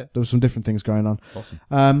Evolve, and there was some different things going on.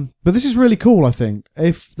 Awesome. But this is really cool, I think.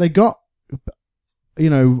 If they got,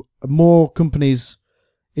 more companies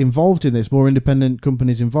involved in this, more independent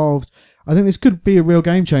companies involved, I think this could be a real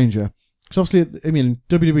game changer. Because obviously, I mean,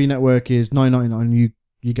 WWE Network is $9.99.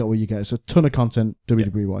 You get what you get. It's a ton of content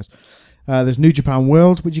WWE wise. There's New Japan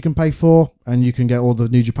World, which you can pay for, and you can get all the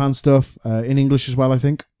New Japan stuff in English as well, I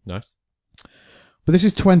think. Nice. But this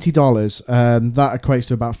is $20. That equates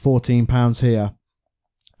to about £14 here.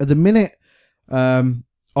 At the minute, I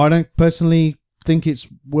don't personally think it's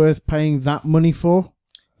worth paying that money for.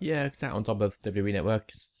 Yeah, because that on top of WWE Network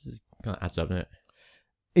kind of adds up, doesn't it?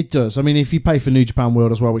 It does. I mean, if you pay for New Japan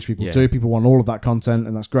World as well, which people do, people want all of that content,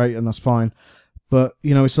 and that's great, and that's fine. But,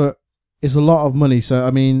 it's a lot of money. So,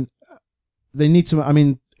 I mean, they need to... I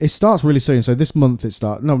mean, it starts really soon. So this month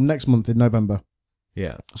next month in November.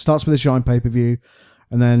 Yeah. It starts with the Shine pay-per-view,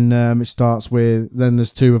 and then it starts with... Then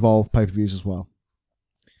there's 2 Evolve pay-per-views as well.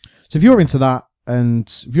 So if you're into that, and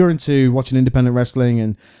if you're into watching independent wrestling,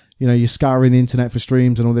 and, you're scouring the internet for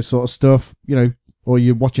streams and all this sort of stuff, or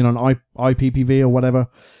you're watching on IPPV or whatever,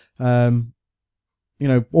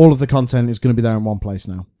 all of the content is going to be there in one place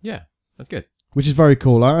now. Yeah, that's good. Which is very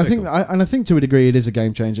cool. I think to a degree it is a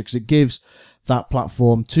game changer, because it gives that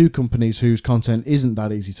platform to companies whose content isn't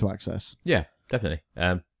that easy to access. Yeah, definitely.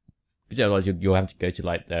 Otherwise you'll have to go to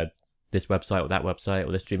like this website or that website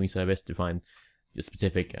or this streaming service to find your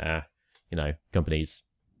specific, company's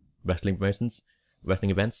wrestling promotions,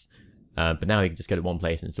 wrestling events. But now you can just go to one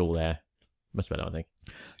place and it's all there. Much better, I think.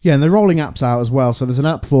 Yeah, and they're rolling apps out as well. So there's an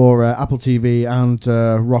app for Apple TV and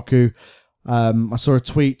Roku. I saw a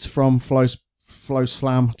tweet from Flow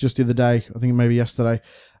Slam just the other day, I think maybe yesterday,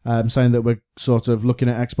 saying that we're sort of looking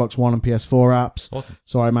at Xbox One and PS4 apps. Awesome.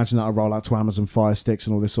 So I imagine that'll roll out to Amazon Fire Sticks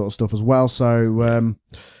and all this sort of stuff as well. So,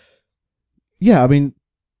 yeah, I mean,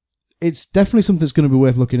 it's definitely something that's going to be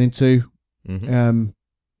worth looking into in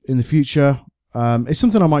the future. It's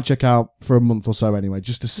something I might check out for a month or so anyway,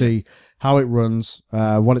 just to see how it runs,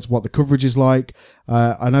 what the coverage is like.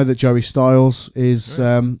 I know that Joey Styles is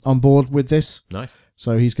on board with this. Nice.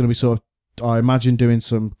 So he's going to be sort of, I imagine, doing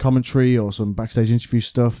some commentary or some backstage interview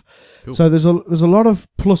stuff. Cool. So there's a lot of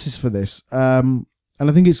pluses for this, and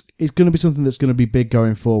I think it's going to be something that's going to be big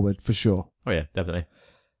going forward for sure. Oh yeah, definitely.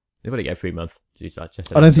 You've got to get a free month.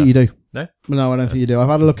 I don't think you do. No? No, I don't think you do. I've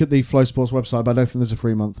had a look at the Flow Sports website, but I don't think there's a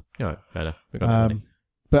free month. No, fair enough. We got that money.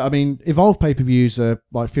 But I mean, Evolve pay-per-views are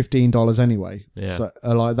like $15 anyway. Yeah. So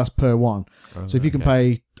like that's per one. Oh, so if you can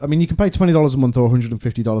pay, I mean, you can pay $20 a month or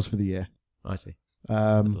 $150 for the year. I see.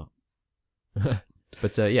 Um,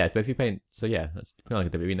 but yeah, but if you're paying, so yeah, that's kind of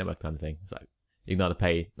like a WWE Network kind of thing. It's like you can either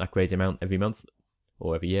pay that crazy amount every month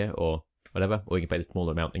or every year or whatever, or you can pay the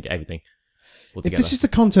smaller amount and get everything all if together. this is the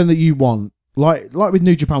content that you want, like with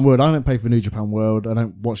New Japan World, I don't pay for New Japan World. I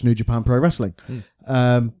don't watch New Japan Pro Wrestling.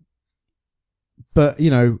 But you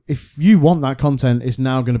know, if you want that content, it's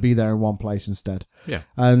now going to be there in one place instead. Yeah,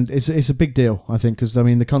 and it's a big deal, I think, because I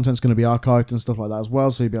mean the content's going to be archived and stuff like that as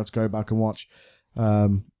well, so you'll be able to go back and watch,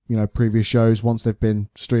 you know, previous shows once they've been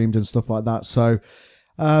streamed and stuff like that. So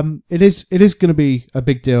it is going to be a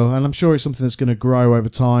big deal, and I'm sure it's something that's going to grow over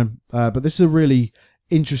time. But this is a really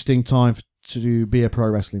interesting time to be a pro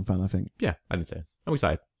wrestling fan, I think. Yeah, I think so. I'm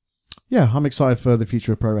excited. Yeah, I'm excited for the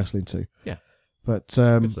future of pro wrestling too. Yeah, but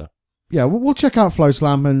good stuff. yeah, we'll check out Flow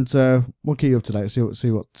Slam and we'll keep you up to date. See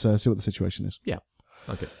what the situation is. Yeah,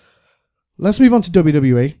 okay. Let's move on to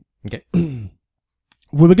WWE. Okay.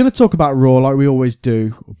 We were going to talk about Raw like we always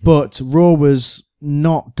do, but Raw was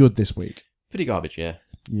not good this week. Pretty garbage, yeah.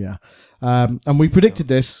 Yeah, and we predicted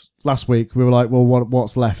this last week. We were like, well,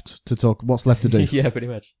 what's left to talk? What's left to do? Yeah, pretty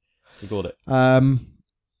much. We called it.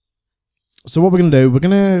 So what we're going to do, we're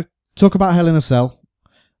going to talk about Hell in a Cell.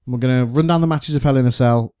 We're going to run down the matches of Hell in a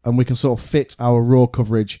Cell, and we can sort of fit our Raw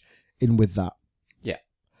coverage in with that. Yeah.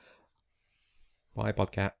 Bye,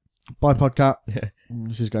 Podcat. Bye, Podcat.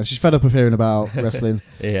 She's fed up of hearing about wrestling.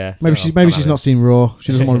 Yeah. Maybe she's not seen Raw.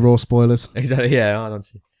 She doesn't want Raw spoilers. Exactly. Yeah. I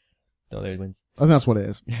don't know who wins. I think that's what it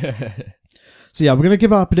is. So yeah, we're going to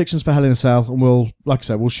give our predictions for Hell in a Cell, and we'll, like I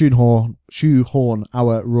said, we'll shoehorn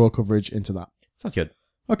our Raw coverage into that. Sounds good.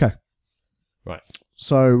 Okay. Right.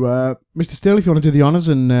 So, Mr. Steele, if you want to do the honours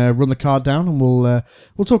and run the card down, and we'll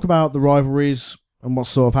talk about the rivalries and what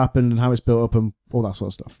sort of happened and how it's built up and all that sort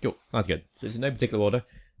of stuff. Cool. Sounds good. So it's in no particular order,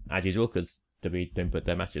 as usual, because WWE don't put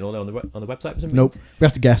their match in order on the website for some reason. Nope. We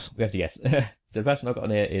have to guess. We have to guess. So the first one I've got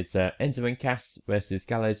on here is Enzo and Cass versus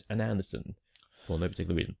Gallows and Anderson for no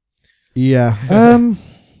particular reason. Yeah. I was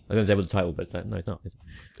going to say with the title, but no, it's not. Is it?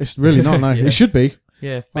 It's really not. No, Yeah. It should be.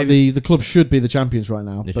 Yeah. Like Maybe. the club should be the champions right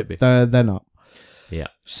now, They but should be. they're not. Yeah.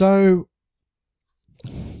 So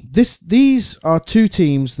these are two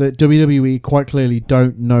teams that WWE quite clearly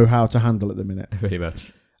don't know how to handle at the minute. Pretty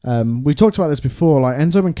much. We talked about this before. Like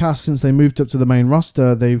Enzo and Cass, since they moved up to the main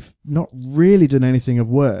roster, they've not really done anything of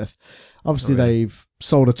worth. Obviously, Not really. they've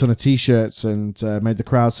sold a ton of T-shirts and made the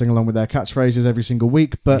crowd sing along with their catchphrases every single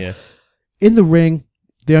week. But Yeah. in the ring,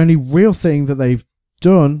 the only real thing that they've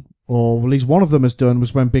done, or at least one of them has done,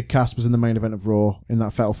 was when Big Cass was in the main event of Raw in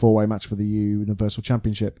that Fatal 4-Way match for the Universal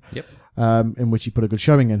Championship. Yep. In which he put a good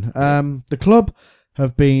showing in. The club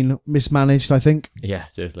have been mismanaged, I think. Yeah,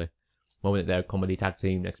 seriously. One minute they're a comedy tag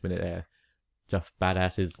team, next minute they're tough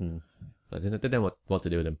badasses, and they don't know what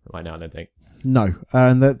to do with them right now, I don't think. No,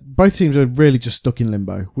 and that both teams are really just stuck in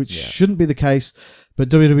limbo, which Yeah. shouldn't be the case. But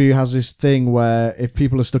WWE has this thing where if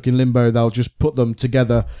people are stuck in limbo, they'll just put them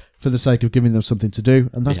together for the sake of giving them something to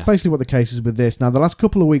do, and that's Yeah. basically what the case is with this. Now, the last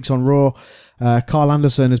couple of weeks on Raw, Carl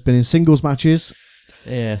Anderson has been in singles matches.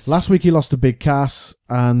 Yes. Last week he lost to Big Cass,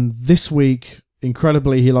 and this week,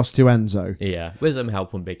 incredibly, he lost to Enzo. Yeah. With some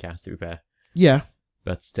help from Big Cass, to be fair. Yeah,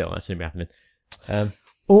 But still, that shouldn't be happening.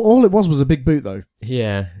 all it was a big boot though.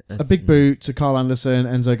 Yeah. A big boot to Carl Anderson.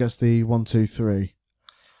 Enzo gets the 1, 2, 3.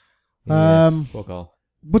 Yes, poor Carl.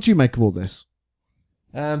 What do you make of all this?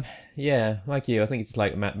 Yeah, like you, I think it's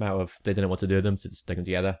like a matter of they don't know what to do with them, so just stick them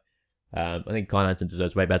together. I think Kyle Anderson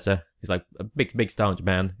deserves way better. He's like a big star in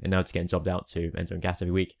Japan, and now it's getting jobbed out to Enzo and Cass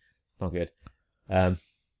every week. Not good. But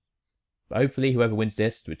hopefully, whoever wins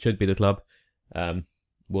this, which should be the club,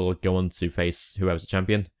 will go on to face whoever's the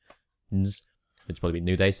champion. It's probably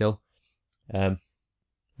New Day still.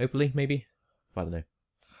 Hopefully, maybe. I don't know.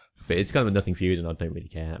 But it's kind of a nothing feud, and I don't really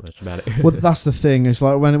care that much about it. Well, that's the thing. It's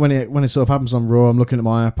like when it sort of happens on Raw, I'm looking at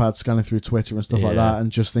my iPad, scanning through Twitter and stuff like that,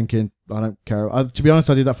 and just thinking, I don't care. To be honest,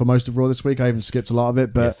 I did that for most of Raw this week. I even skipped a lot of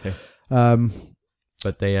it, but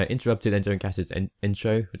but they interrupted Enzo and Cass's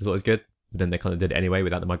intro, which I thought was good. But then they kind of did it anyway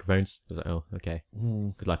without the microphones. I was like, oh, okay.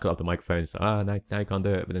 Because I cut off the microphones. So, now you can't do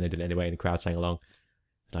it. But then they did it anyway, and the crowd sang along.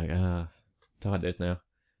 It's like, tired of this now.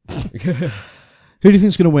 Who do you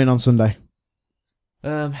think's going to win on Sunday? Who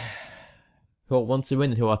I want to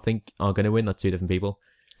win and who I think are going to win are two different people.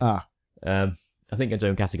 I think Enzo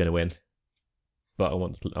and Cass are going to win, but I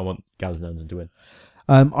want Gallows and Anderson to win.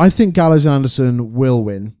 I think Gallows and Anderson will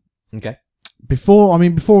win. Okay.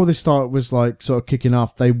 Before this start was like sort of kicking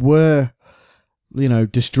off, they were,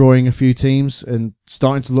 destroying a few teams and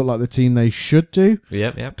starting to look like the team they should do.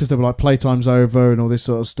 Yeah. Because they were like playtime's over and all this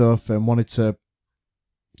sort of stuff, and wanted to,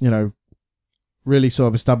 really sort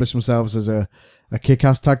of establish themselves as a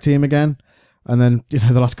kick-ass tag team again. And then,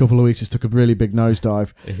 the last couple of weeks just took a really big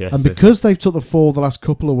nosedive. Yeah, and because they've took the fall the last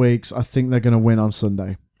couple of weeks, I think they're going to win on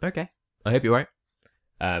Sunday. Okay. I hope you're right.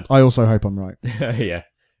 I also hope I'm right. Yeah.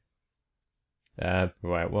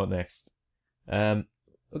 Right, what next? We'll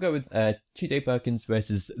go with TJ Perkins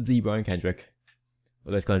versus the Brian Kendrick.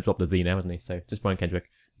 Well, they've kind of dropped the V now, hasn't he? So, just Brian Kendrick.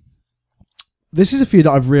 This is a feud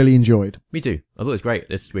that I've really enjoyed. Me too. I thought it was great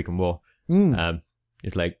this week on Raw.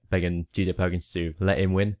 It's like begging TJ Perkins to let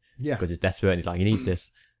him win. Yeah. Because he's desperate and he's like, he needs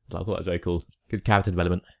this. So I thought that was very cool. Good character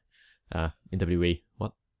development in WWE.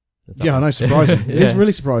 What? Yeah, I know, surprising. Yeah. It is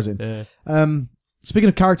really surprising. Yeah. Speaking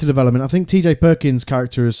of character development, I think TJ Perkins'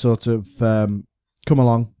 character has sort of come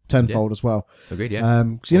along tenfold as well. Agreed, yeah.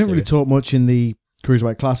 Because he didn't really talk much in the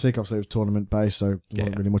Cruiserweight Classic. Obviously, it was tournament-based, so there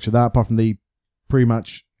wasn't really much of that, apart from the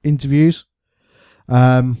pre-match interviews.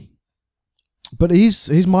 But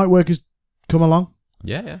his mic work has come along.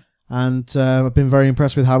 Yeah. And I've been very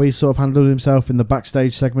impressed with how he's sort of handled himself in the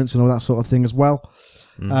backstage segments and all that sort of thing as well.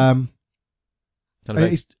 Sounded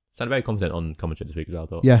very confident on commentary this week as well, I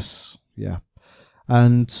thought. Yes, yeah.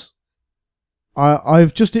 And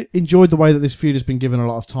I've just enjoyed the way that this feud has been given a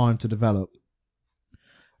lot of time to develop.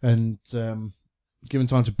 And given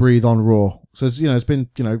time to breathe on Raw. So, it's been,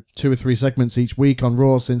 2 or 3 segments each week on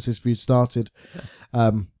Raw since this feud started.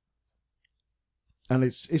 Yeah. And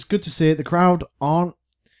it's good to see it. The crowd aren't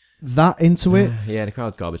that into it. Yeah, the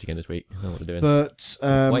crowd's garbage again this week. I don't know what they're doing. But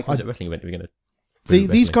why can't a wrestling event if you're going to...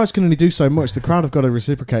 These guys can only do so much. The crowd have got to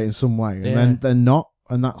reciprocate in some way. And then they're not.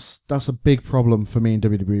 And that's a big problem for me in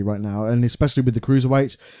WWE right now. And especially with the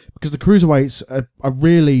Cruiserweights. Because the Cruiserweights are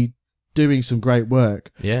really doing some great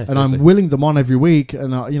work. Yeah, and I'm willing them on every week.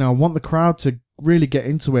 And, I want the crowd to really get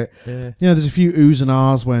into it. Yeah. There's a few oohs and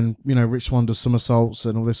ahs when, Rich Swann does somersaults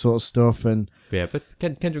and all this sort of stuff. And yeah, but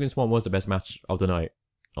Kendrick and Swann was the best match of the night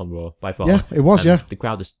on Raw, by far. Yeah, it was, and the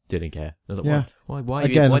crowd just didn't care. I was like, why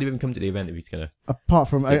do you even come to the event if he's going to... Apart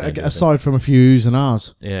from, aside from a few oohs and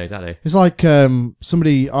ahs. Yeah, exactly. It's like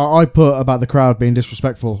somebody... I put about the crowd being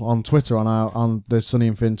disrespectful on Twitter, on the Sonny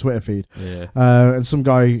and Finn Twitter feed. Yeah. And some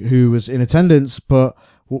guy who was in attendance, but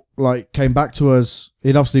came back to us.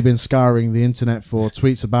 He'd obviously been scouring the internet for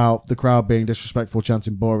tweets about the crowd being disrespectful,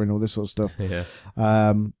 chanting boring, all this sort of stuff.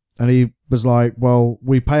 Yeah. And he was like, well,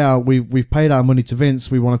 we've paid our money to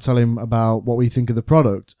Vince. We want to tell him about what we think of the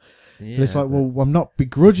product. Yeah, and it's like, well, I'm not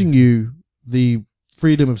begrudging you the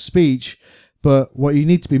freedom of speech, but what you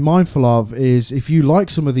need to be mindful of is if you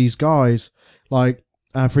like some of these guys, like,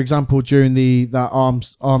 for example, during that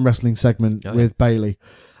arm wrestling segment with Bayley,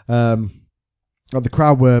 the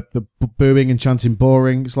crowd were booing and chanting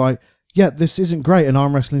boring. It's like, yeah, this isn't great, and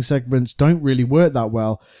arm wrestling segments don't really work that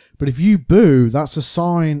well. But if you boo, that's a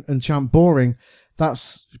sign, and chant boring,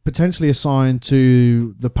 that's potentially a sign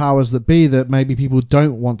to the powers that be that maybe people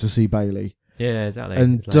don't want to see Bayley. Yeah, exactly.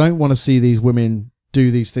 And don't want to see these women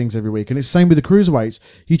do these things every week. And it's the same with the Cruiserweights.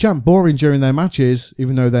 You chant boring during their matches,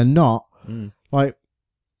 even though they're not.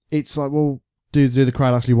 It's like, well, do the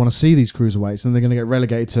crowd actually want to see these Cruiserweights? And they're going to get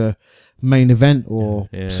relegated to main event or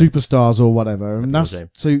superstars or whatever. And that's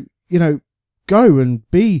so... go and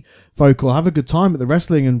be vocal, have a good time at the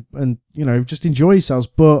wrestling and just enjoy yourselves.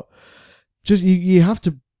 But just you have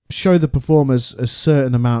to show the performers a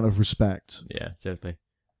certain amount of respect. Yeah, seriously.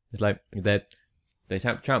 It's like they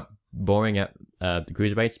chant boring at the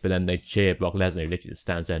Cruiserweights, but then they cheer Brock Lesnar, who literally just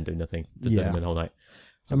stands there and do nothing. Just doesn't win the whole night.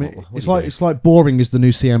 So it's like boring is the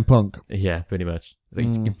new CM Punk. Yeah, pretty much.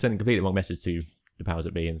 It's sending a completely wrong message to the powers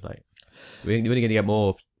that be, and it's like we're only going to get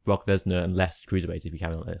more Brock Lesnar and less Cruiserweights if you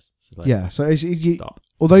carry on like this. So stop.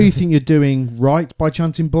 Although you think you're doing right by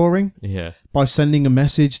chanting boring, by sending a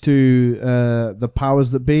message to the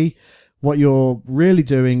powers that be, what you're really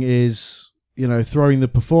doing is throwing the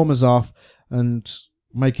performers off and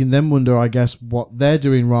making them wonder, I guess, what they're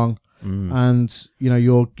doing wrong. And,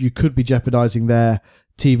 you could be jeopardizing their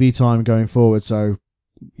TV time going forward. So,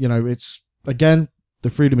 it's, again, the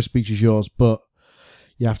freedom of speech is yours, but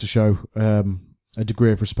you have to show a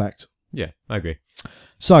degree of respect. Yeah, I agree.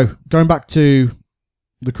 So, going back to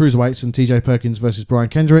the Cruiserweights and TJ Perkins versus Brian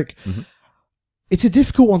Kendrick, it's a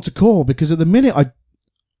difficult one to call because at the minute,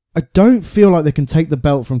 I don't feel like they can take the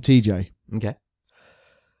belt from TJ. Okay.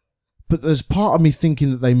 But there's part of me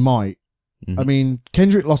thinking that they might. I mean,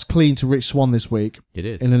 Kendrick lost clean to Rich Swann this week. It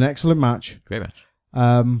is. In an excellent match. Great match.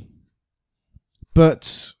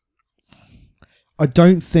 But I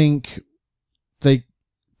don't think they...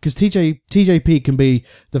 Because TJP can be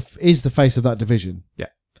is the face of that division. Yeah.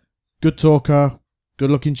 Good talker, good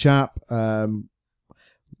looking chap,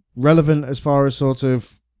 relevant as far as sort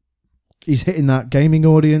of he's hitting that gaming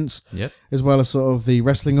audience, as well as sort of the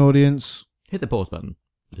wrestling audience. Hit the pause button.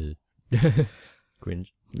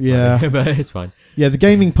 Cringe. Yeah, but it's fine. Yeah, the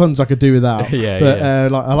gaming puns I could do without. But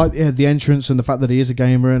I like the entrance and the fact that he is a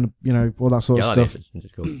gamer and all that sort of stuff.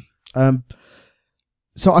 Like cool.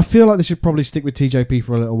 So I feel like they should probably stick with TJP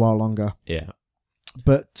for a little while longer. Yeah.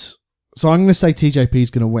 But so I'm going to say TJP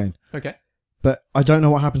is going to win. Okay. But I don't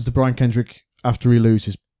know what happens to Brian Kendrick after he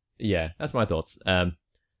loses. Yeah, that's my thoughts.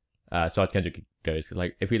 So Kendrick goes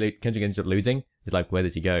like if Kendrick ends up losing, he's like, where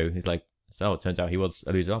does he go? He's like, oh, it turns out he was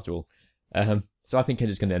a loser after all. So I think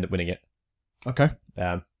Kendrick's going to end up winning it. Okay.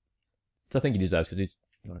 So I think he deserves because he's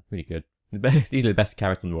really good. He's the best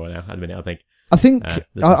character in the world now. At the minute, I think. I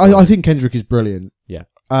think Kendrick is brilliant. Yeah.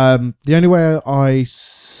 The only way I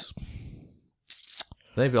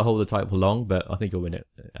think he'll hold the title for long, but I think he'll win it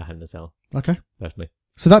at Hell in a Cell. Okay. Personally.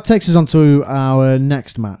 So that takes us on to our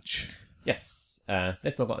next match. Yes.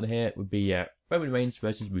 Next one I've got on here would be Roman Reigns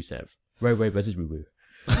versus Rusev. Ray versus Woo Woo.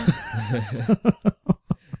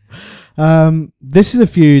 This is a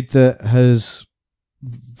feud that has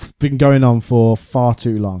been going on for far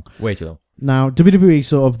too long. Way too long. Now, WWE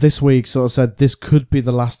sort of this week sort of said this could be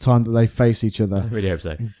the last time that they face each other. I really hope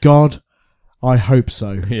so. God, I hope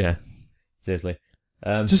so. Yeah. Seriously.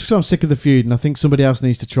 Just because I'm sick of the feud and I think somebody else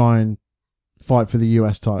needs to try and fight for the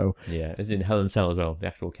US title. Yeah, it's in Hell in a Cell as well, the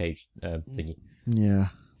actual cage thingy. Yeah.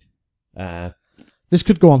 This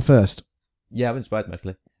could go on first. Yeah, I've inspired them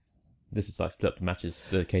actually. This is like split up the matches,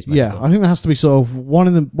 the cage match. Yeah, I think there has to be sort of one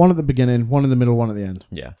at the beginning, one in the middle, one at the end.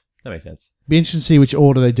 Yeah, that makes sense. Be interesting to see which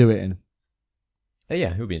order they do it in.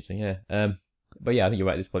 Yeah, it would be interesting, yeah. But yeah, I think you're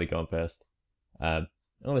right, this will probably go on first. I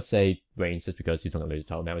want to say Reigns just because he's not going to lose the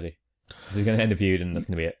title now, is he? He's going to end the feud and that's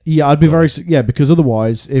going to be it. Yeah, I'd be because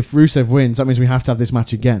otherwise, if Rusev wins, that means we have to have this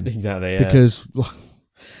match again. Exactly, yeah. Because,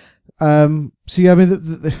 see, I mean,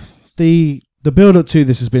 the build up to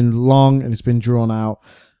this has been long and it's been drawn out.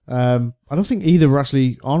 I don't think either were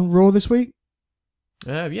actually on Raw this week.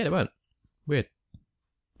 Yeah, they weren't. Weird.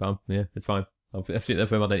 But yeah, it's fine. I've seen that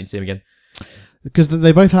film, I don't need to see him again. Because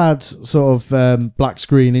they both had sort of black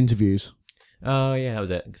screen interviews. Oh, yeah, that was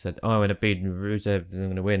it. He said, I'm going to beat Rusev, I'm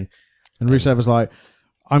going to win. And Rusev was like,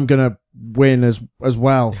 I'm going to win as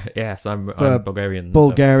well. Yes, I'm Bulgarian.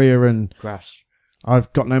 Bulgaria and Crash.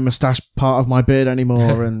 I've got no moustache part of my beard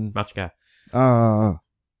anymore. And Machka. And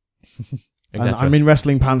I'm in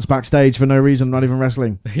wrestling pants backstage for no reason, not even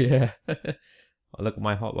wrestling. Yeah. I look at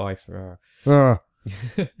my hot wife.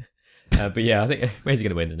 But yeah, I think Reigns is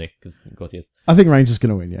going to win, isn't he? Because of course he is. I think Reigns is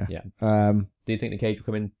going to win, yeah. Yeah. Do you think the cage will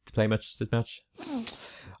come in to play much this match?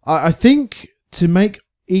 I think to make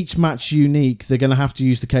each match unique, they're going to have to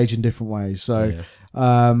use the cage in different ways. So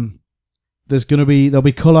there'll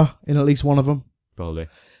be colour in at least one of them. Probably.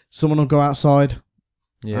 Someone will go outside.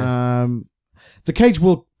 Yeah. The cage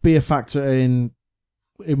will be a factor in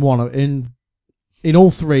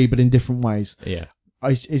all three, but in different ways. Yeah.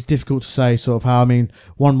 It's difficult to say sort of how. I mean,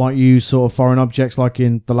 one might use sort of foreign objects, like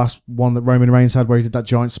in the last one that Roman Reigns had, where he did that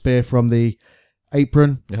giant spear from the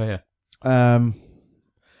apron. Oh yeah.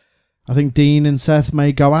 I think Dean and Seth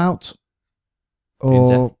may go out,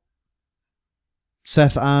 or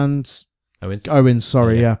Seth and Owens.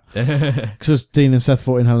 Sorry, yeah, because Dean and Seth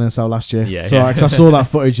fought in Hell in a Cell last year. Yeah, so I saw that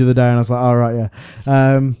footage the other day, and I was like, "All right, yeah."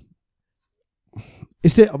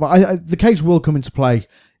 The cage will come into play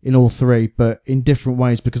in all three, but in different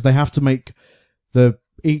ways because they have to make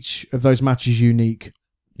each of those matches unique.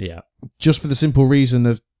 Yeah. Just for the simple reason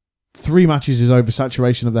of 3 matches is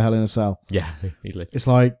oversaturation of the Hell in a Cell. Yeah, easily. It's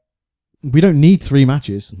like we don't need 3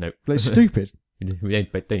 matches. Nope. It's stupid. We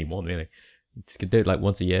don't need one really. Just do it like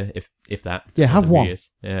once a year, if that. Yeah, have one.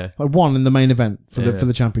 Yeah. Like one in the main event for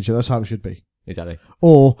the championship. That's how it should be. Exactly.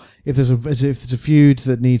 Or if there's a feud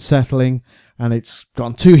that needs settling and it's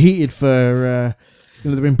gotten too heated for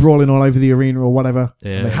they've been brawling all over the arena or whatever,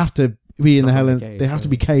 and they have to be in they have to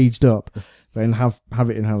be caged up and have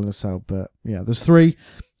it in Hell in a Cell. But yeah, there's 3,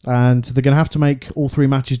 and they're going to have to make all 3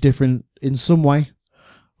 matches different in some way,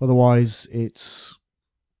 otherwise it's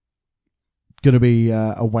going to be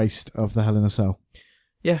a waste of the Hell in a Cell.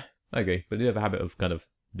 Yeah, I agree. But they have a habit of kind of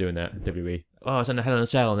doing that. WWE. Oh, it's in the Hell in a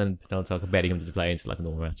Cell, and then Hell in a Cell barely comes into play. It's like a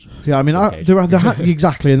normal match. Yeah, I mean,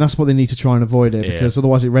 exactly, and that's what they need to try and avoid it, because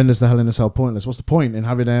otherwise it renders the Hell in a Cell pointless. What's the point in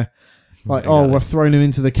having oh, we're throwing him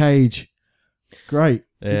into the cage? Great.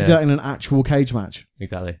 You can do that in an actual cage match.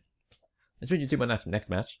 Exactly. Let's read you to my next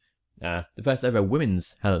match. The first ever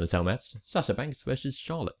women's Hell in a Cell match: Sasha Banks versus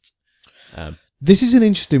Charlotte. This is an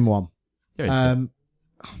interesting one.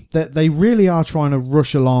 They really are trying to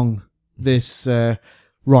rush along this.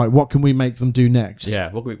 Right, what can we make them do next?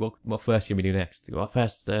 Yeah, what first can we do next? What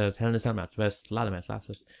first Hell in a Cell match, first ladder match,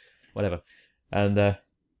 whatever. And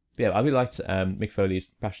yeah, I really liked Mick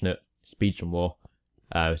Foley's passionate speech from Raw,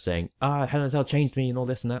 saying, Hell in a Cell changed me and all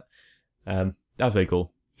this and that. That was very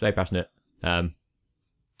cool. Very passionate.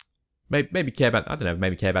 Maybe care about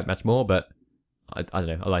the match more, but I don't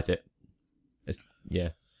know. I liked it. It's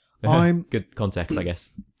good context, I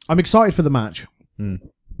guess. I'm excited for the match.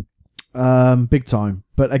 Big time.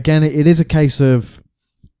 But again, it is a case of,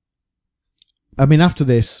 I mean, after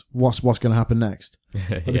this, what's going to happen next?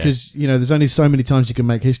 Because, there's only so many times you can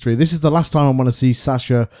make history. This is the last time I want to see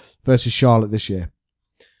Sasha versus Charlotte this year.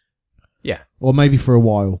 Yeah. Or maybe for a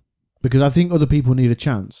while. Because I think other people need a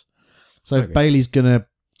chance. So if Bayley's going to,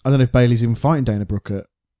 I don't know if Bayley's even fighting Dana Brooke at...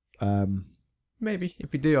 maybe.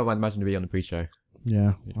 If we do, I might imagine to be on the pre-show.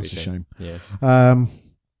 Yeah, that's a shame. Yeah.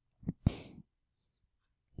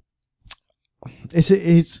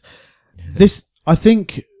 It's this. I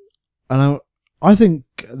think, and I think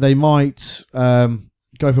they might go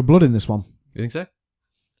for blood in this one. You think so?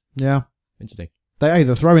 Yeah. Interesting.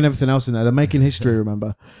 They're throwing everything else in there. They're making history.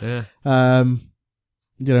 Remember? Yeah.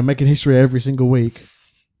 Making history every single week.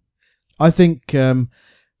 I think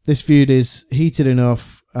this feud is heated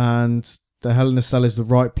enough, and the Hell in a Cell is the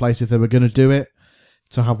right place if they were going to do it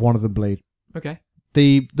to have one of them bleed. Okay.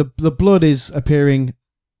 The blood is appearing,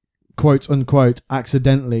 quote unquote,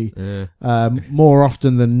 accidentally more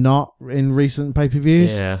often than not in recent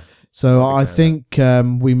pay-per-views. Yeah. So I think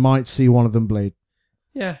we might see one of them bleed.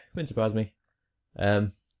 Yeah, wouldn't surprise me. I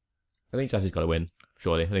think Sasha's got to win,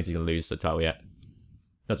 surely. I think she's going to lose the title yet.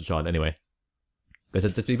 Not to Charlotte, anyway.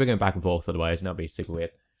 Because we're going back and forth otherwise, and that'll be super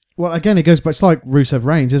weird. Well, again, it goes back. It's like Rusev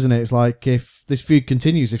Reigns, isn't it? It's like if this feud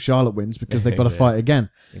continues, if Charlotte wins, because they've got to fight again.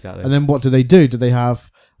 Exactly. And then what do? Do they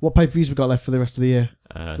have... What pay-per-views we got left for the rest of the year?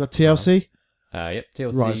 Got TLC? Yep,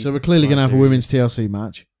 TLC. Right, so we're clearly going to have a women's TLC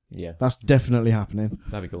match. Yeah. That's definitely happening.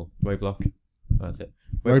 That'd be cool. Roadblock. That's it.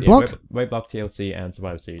 Roadblock? Roadblock, TLC, and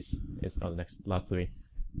Survivor Series is the last 3.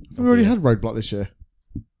 We already had Roadblock this year.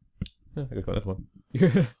 Yeah, I got another one.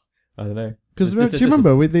 I don't know. Because do you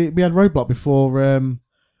remember we had Roadblock before?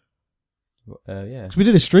 Yeah. Because we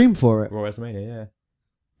did a stream for it. Raw WrestleMania, yeah.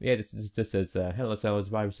 Yeah, this says Hell in a Cell,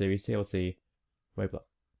 Survivor Series, TLC, Roadblock.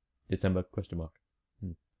 December ?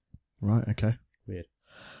 Right, okay. Weird.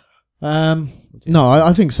 No,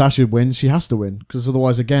 I think Sasha wins. She has to win, because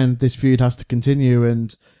otherwise, again, this feud has to continue.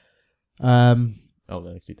 And no,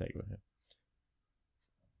 let's see, take it.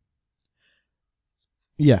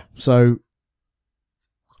 Yeah, so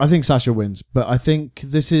I think Sasha wins, but I think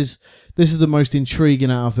this is the most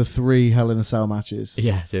intriguing out of the 3 Hell in a Cell matches.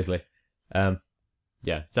 Yeah, seriously. Yeah,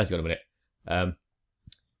 Sasha's got to win it.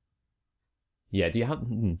 Yeah, do you have?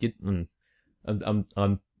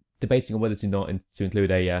 I'm debating on whether to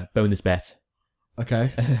include a bonus bet.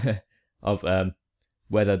 Okay. Of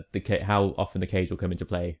whether how often the cage will come into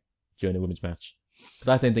play during a women's match.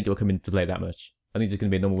 But I don't think it will come into play that much. I think it's going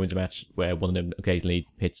to be a normal women's match where one of them occasionally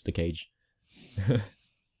hits the cage.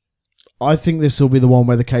 I think this will be the one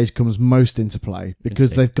where the cage comes most into play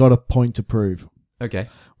because they've got a point to prove. Okay.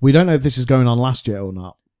 We don't know if this is going on last year or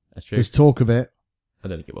not. That's true. There's talk of it. I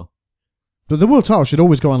don't think it will. But the world title should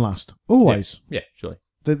always go on last. Always. Yeah, surely.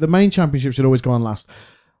 The main championship should always go on last.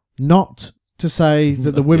 Not to say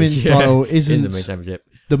that the women's title isn't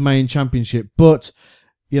the main championship, but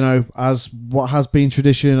as what has been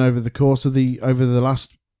tradition over the course of the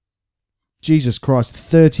last, Jesus Christ,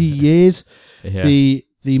 30 years, the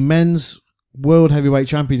men's World Heavyweight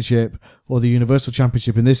Championship, or the Universal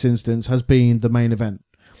Championship in this instance, has been the main event.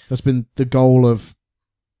 That's been the goal of...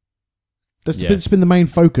 It's been the main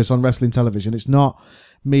focus on wrestling television. It's not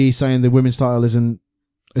me saying the women's title isn't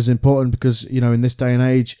as important because, in this day and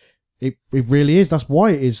age, it really is. That's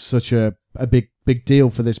why it is such a a big deal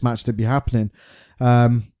for this match to be happening.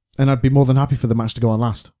 And I'd be more than happy for the match to go on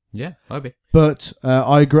last. Yeah, I'd be. But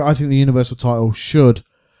I agree. I think the Universal title should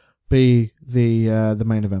be the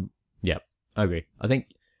main event. Yeah, I agree. I think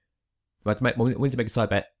we need to make a side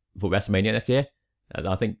bet for WrestleMania next year.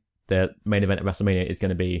 I think the main event at WrestleMania is going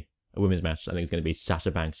to be a women's match. I think it's going to be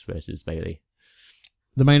Sasha Banks versus Bayley.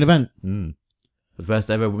 The main event? The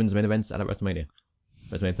first ever women's main event at WrestleMania.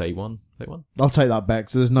 WrestleMania 31? I'll take that back,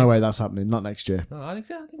 because there's no way that's happening. Not next year. Oh, I think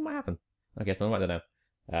so. I think it might happen. Okay, so I'll write that down.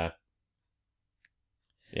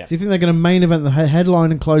 Yeah. Do you think they're going to main event the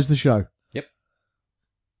headline and close the show? Yep.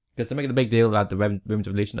 Because they're making a big deal about the women's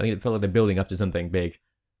revolution. I think it felt like they're building up to something big.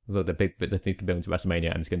 I thought the things can build into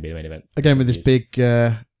WrestleMania, and it's going to be the main event. Again, with this big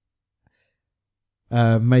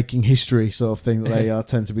making history sort of thing that they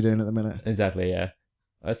tend to be doing at the minute. Exactly, yeah.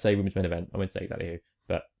 I'd say women's main event. I wouldn't say exactly who.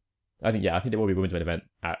 But I think there will be a women's main event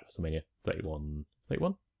at WrestleMania 31.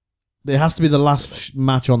 31? It has to be the last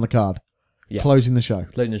match on the card. Yeah. Closing the show.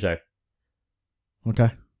 Closing the show. Okay.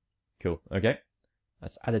 Cool. Okay.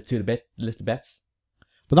 That's added to the list of bets.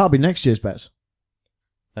 But that'll be next year's bets.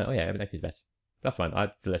 Oh yeah, next year's bets. That's fine.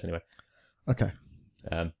 I'll do this anyway. Okay.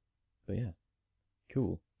 But yeah.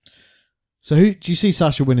 Cool. So who do you see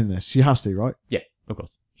Sasha winning this? She has to, right? Yeah, of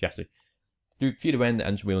course. She has to. Do feud to end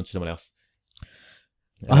and she'll launch to someone else.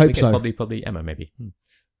 I hope so. Probably Emma, maybe.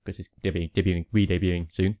 Because she's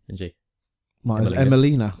re-debuting soon, isn't she? Might as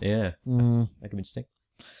Emelina. Yeah. That could be interesting.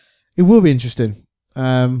 It will be interesting.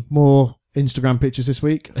 More Instagram pictures this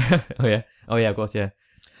week. Oh yeah, of course, yeah.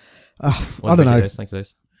 I don't know. Thanks for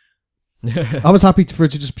those. I was happy for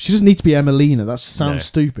it to just. She doesn't need to be Emelina. That sounds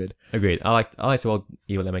stupid. Agreed. I like the old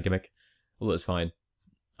evil Emma gimmick. Although it's fine.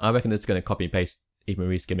 I reckon it's going to copy and paste Eva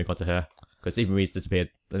Marie's gimmick onto her, because Eva Marie's disappeared.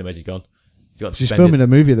 Anyway, she's gone. She's filming a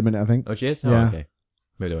movie at the minute, I think. Oh, she is. Yeah. Oh, okay.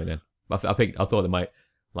 Maybe doing then. I thought they might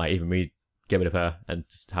like Eva Marie get rid of her and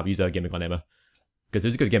just have use her gimmick on Emma, because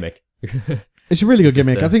it's a good gimmick. It's a really good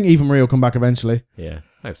gimmick. I think Eva Marie will come back eventually. Yeah,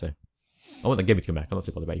 I hope so. I want the gimmick to come back. I'm not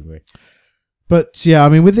too bothered about Eva Marie. But yeah, I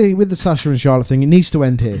mean, with the Sasha and Charlotte thing, it needs to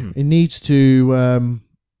end here. It needs to.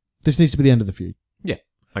 This needs to be the end of the feud. Yeah,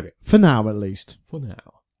 I agree. For now, at least. For now.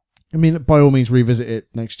 I mean, by all means, revisit it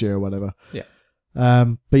next year or whatever. Yeah.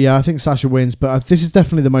 But yeah, I think Sasha wins. But this is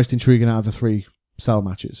definitely the most intriguing out of the 3 Cell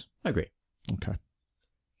matches. I agree. Okay.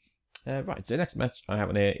 Right, so the next match I have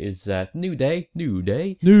on here is New Day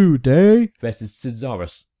versus Cesaro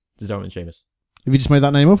and Sheamus. Have you just made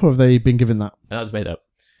that name up, or have they been given that? And that was made up.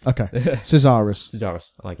 Okay.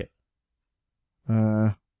 Cesarus. I like it.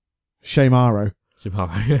 Shemaro.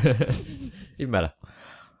 Even better.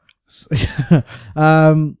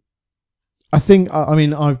 I think, I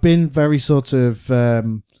mean, I've been very sort of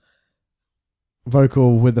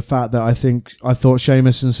vocal with the fact that I thought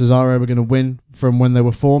Sheamus and Cesaro were going to win from when they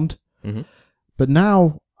were formed. Mm-hmm. But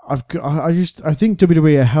now I think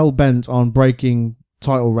WWE are hell bent on breaking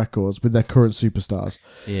title records with their current superstars.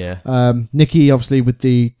 Yeah. Nikki, obviously, with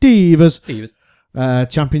the Divas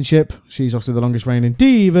Championship. She's obviously the longest reigning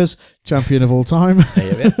Divas champion of all time.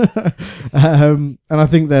 And I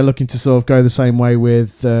think they're looking to sort of go the same way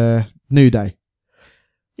with New Day.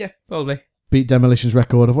 Yeah, probably. Beat Demolition's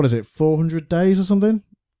record of, what is it, 400 days or something?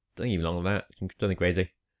 Don't even longer than that. Something crazy.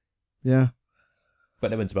 Yeah. But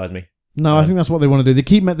that wouldn't surprise me. No, I think that's what they want to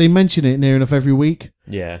do. They mention it near enough every week.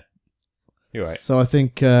 Yeah. You're right. So I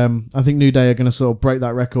think New Day are going to sort of break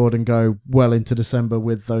that record and go well into December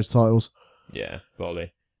with those titles. Yeah,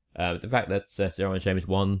 probably. The fact that Cesaro and Sheamus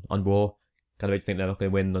won on Raw kind of makes you think they're not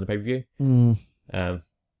going to win on the pay-per-view.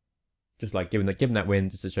 Just like giving that win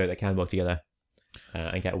just to show they can work together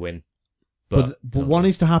and get a win. But what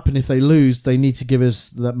needs to happen if they lose, they need to give us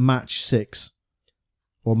the match 6.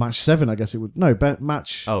 Or match 7, I guess it would. No,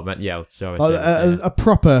 match... Oh, yeah. Sorry, a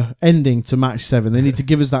proper ending to match 7. They need to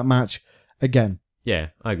give us that match again. Yeah,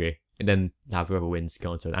 I agree. And then have whoever wins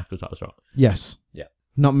go on to an actual title shot. Yes. Yeah.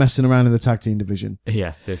 Not messing around in the tag team division.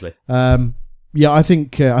 Yeah, seriously. Yeah, I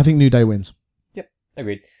think New Day wins. Yep,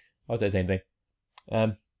 agreed. I would say the same thing. I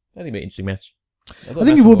think it'll be an interesting match. I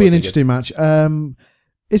think it will be an interesting match.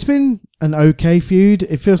 It's been an okay feud.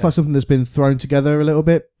 It feels like something that's been thrown together a little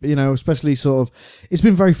bit, especially sort of. It's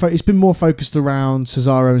been it's been more focused around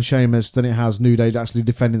Cesaro and Sheamus than it has New Day actually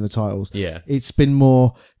defending the titles. Yeah, it's been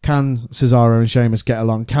more, can Cesaro and Sheamus get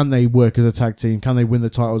along? Can they work as a tag team? Can they win the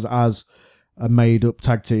titles as a made-up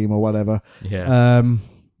tag team or whatever? Yeah.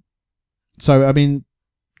 So I mean,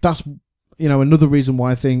 that's another reason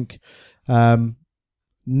why I think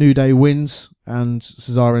New Day wins and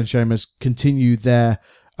Cesaro and Sheamus continue their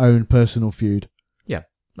own personal feud. Yeah,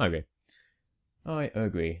 I agree.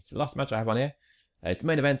 It's the last match I have on here. It's the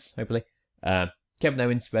main events, hopefully. Kevin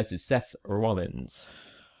Owens versus Seth Rollins.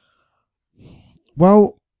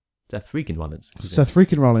 Well, Seth freaking Rollins. Seth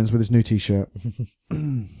freaking Rollins with his new t-shirt.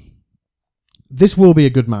 This will be a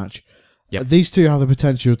good match. Yep. These two have the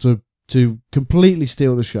potential to completely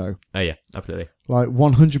steal the show. Oh yeah, absolutely. Like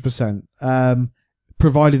 100%.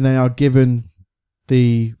 Providing they are given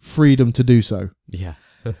the freedom to do so. Yeah.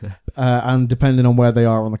 And depending on where they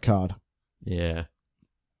are on the card. Yeah.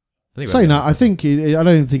 Saying that, I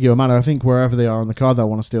don't even think it'll matter. I think wherever they are on the card, they'll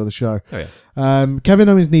want to steal the show. Oh yeah. Kevin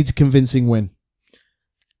Owens needs a convincing win.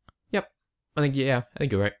 Yep. I think you're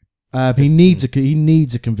right. He needs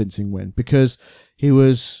a convincing win because he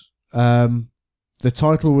was the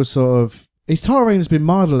title was sort of his title reign has been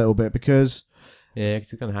marred a little bit because because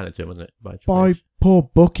he kind of handed it to him, wasn't it? By poor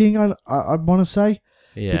booking, I want to say.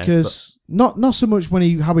 Yeah, because not so much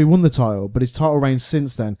how he won the title, but his title reign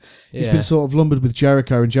since then. He's been sort of lumbered with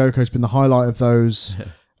Jericho, and Jericho's been the highlight of those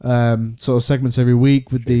sort of segments every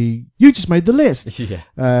week with the "You just made the list." Yeah,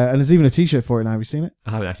 and there's even a T-shirt for it now. Have you seen it?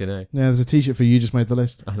 I haven't actually. No. Yeah, there's a T-shirt for "You just made the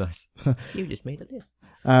list." Oh, nice. You just made the list.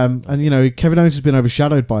 And Kevin Owens has been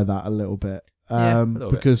overshadowed by that a little bit.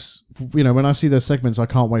 Because when I see those segments, I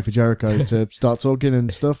can't wait for Jericho to start talking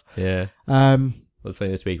and stuff. Yeah. Well, it's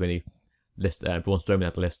funny this week when he Braun Strowman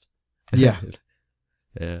had the list. Yeah.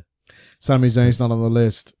 Yeah. Sami Zayn's not on the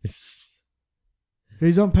list.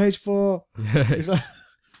 He's on page 4.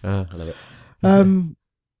 I love it.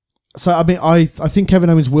 So I think Kevin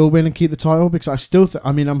Owens will win and keep the title because I still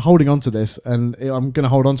I'm holding on to this and I'm going to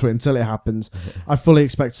hold on to it until it happens. I fully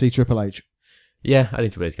expect to see Triple H. Yeah, I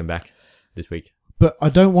think Triple H's come back this week. But I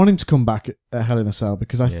don't want him to come back at Hell in a Cell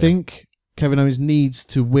because I think Kevin Owens needs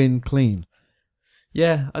to win clean.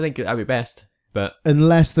 Yeah, I think that'd be best. But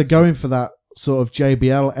unless they're going for that sort of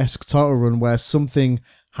JBL-esque title run where something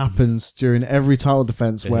happens during every title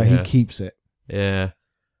defense where he keeps it. Yeah.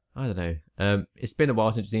 I don't know. It's been a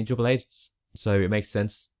while since we've seen Triple H, so it makes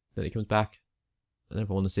sense that he comes back. I don't know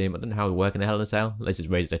if I want to see him. I don't know how it works in the Hell in a Cell. Let's just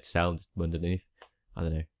raise it to Cell and just underneath. I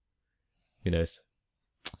don't know. Who knows?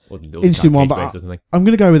 Interesting one, but I'm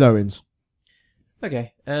going to go with Owens.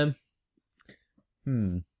 Okay.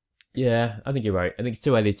 Yeah, I think you're right. I think it's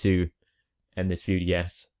too early to end this feud,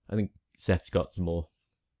 yes. I think Seth's got some more,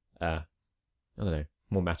 I don't know,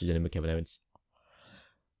 more matches in him with Kevin Owens.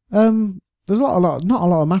 There's not a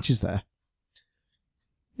lot of matches there.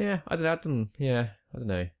 Yeah, I don't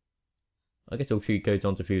know. I guess it'll goes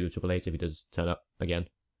on to feud with Triple H if he does turn up again.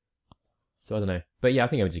 So I don't know. But yeah, I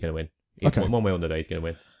think Owens is going to win. Okay. One way or another, he's going to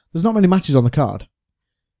win. There's not many matches on the card.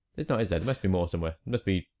 There's not, is there? There must be more somewhere. There must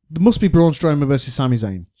be Braun Strowman versus Sami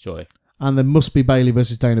Zayn. Surely. And there must be Bayley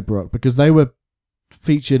versus Dana Brooke because they were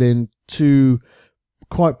featured in 2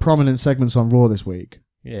 quite prominent segments on Raw this week.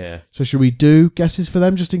 Yeah. So should we do guesses for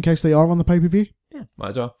them just in case they are on the pay-per-view? Yeah, might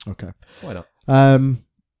as well. Okay. Why not?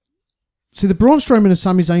 See, the Braun Strowman and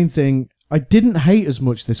Sami Zayn thing, I didn't hate as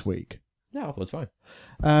much this week. Yeah, I thought it was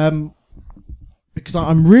fine. Because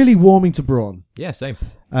I'm really warming to Braun. Yeah, same.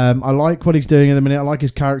 I like what he's doing at the minute. I like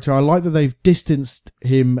his character. I like that they've distanced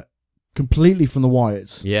him completely from the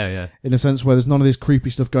Wyatts. Yeah. In a sense where there's none of this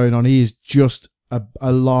creepy stuff going on. He is just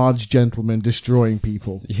a large gentleman destroying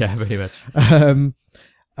people. Yeah, very much.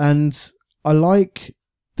 And I like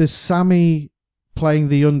the Sami playing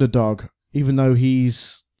the underdog, even though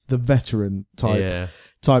he's the veteran type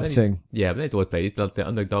thing. Yeah, but he's always played. He's the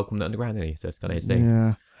underdog from the underground, isn't he? So it's kind of his thing.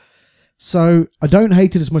 Yeah. So I don't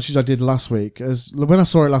hate it as much as I did last week. As when I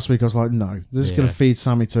saw it last week, I was like, no, they're just going to feed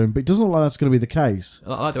Sami to him. But it doesn't look like that's going to be the case.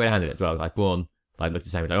 I like the way they handled it as well. Like Braun, looked at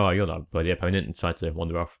Sami like, "Oh, you're not the opponent," and tried to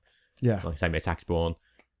wander off. Yeah. Like Sami attacks Braun,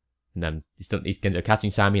 and then he's going to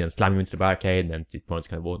catching Sami and slamming him into the barricade, and then Braun's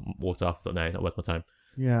kind of walked off. Thought, no, not worth my time.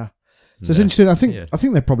 Yeah. So it's interesting. I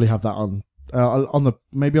think they probably have that on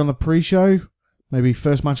the pre-show, maybe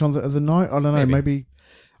first match on the night. I don't know. Maybe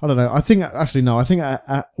I don't know. I think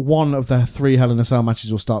one of the 3 Hell in a Cell matches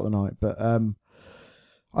will start the night, but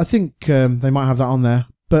I think they might have that on there.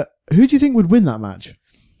 But who do you think would win that match?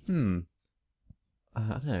 I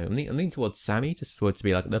don't know. I'm leaning towards Sami, just for it to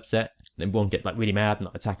be like an upset, and then Braun get like really mad and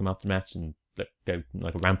like, attack him after the match and go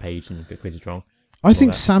like a rampage and go crazy strong. I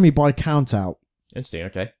think Sami by count out. Interesting.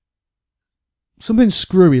 Okay. Something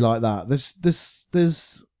screwy like that.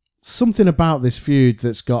 There's something about this feud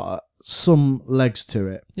that's got some legs to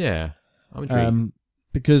it. Yeah, I'm intrigued.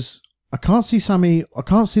 Because I can't see Sami. I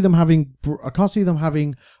can't see them having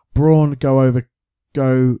Braun go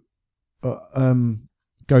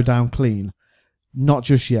down clean. Not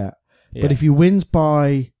just yet. Yeah. But if he wins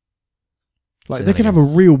by, they could have a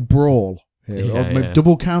real brawl here, or maybe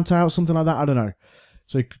double count out, something like that. I don't know.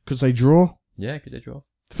 So could they draw? Yeah, could they draw?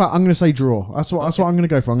 In fact, I'm going to say draw. That's what I'm going to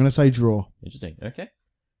go for. I'm going to say draw. Interesting. Okay.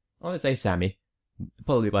 I'm going to say Sammy.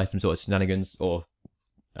 Probably by some sort of shenanigans or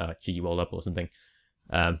cheeky roll-up or something.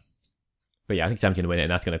 But yeah, I think Sammy's going to win it,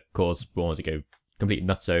 and that's going to cause Braun to go completely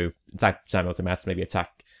nuts. So attack Sammy off the mat, maybe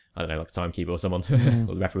attack, I don't know, like a timekeeper or someone, or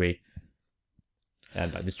the referee.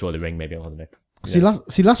 And like, destroy the ring, maybe. I don't know.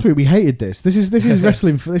 Last week we hated this. This is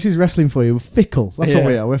wrestling. This is wrestling for you. We're fickle. That's what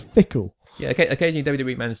we are. We're fickle. Yeah. Occasionally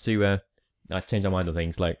WWE managed to change our mind on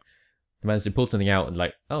things. Like they managed to pull something out and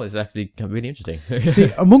like, oh, this is actually really interesting. See,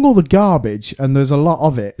 among all the garbage, and there's a lot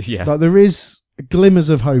of it. Yeah. Like there is glimmers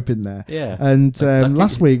of hope in there. Yeah. And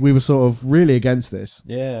last week we were sort of really against this.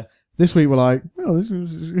 Yeah. This week we're like, well,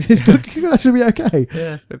 this could actually be okay.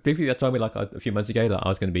 Yeah. But briefly, that told me like a few months ago that I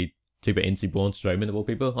was going to be too bit into Braun Strowman of all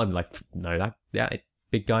people. I'm like, no, that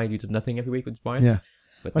big guy who does nothing every week with Bryant. Yeah.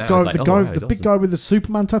 But That now guy, it's like, the big awesome. guy with the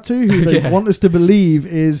Superman tattoo, who they Yeah. want us to believe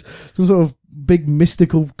is some sort of big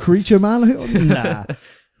mystical creature man. Nah.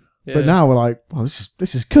 Yeah. But now we're like, well,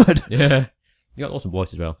 this is good. Yeah. You got an awesome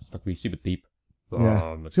voice as well. It's like really super deep.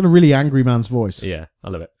 Yeah. It's got a really angry man's voice. Yeah, I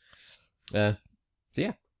love it. So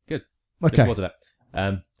yeah, good. Okay. Looking forward to that.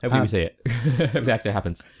 Hopefully we see it. Hopefully it actually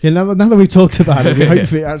happens. Yeah, now that we've talked about it, we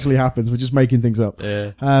hope it actually happens. We're just making things up.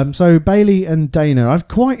 Yeah. So Bailey and Dana, I've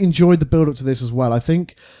quite enjoyed the build up to this as well. I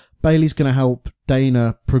think Bailey's going to help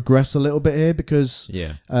Dana progress a little bit here because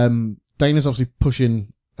Yeah. Dana's obviously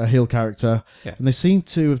pushing a heel character, Yeah. and they seem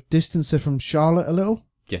to have distanced her from Charlotte a little.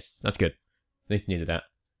 Yes, that's good. They needed that.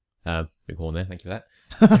 Big horn there. Thank you for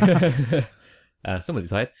that. Someone's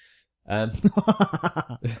excited.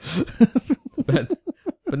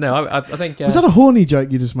 But no, I think... Was that a horny joke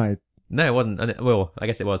you just made? No, it wasn't. Well, I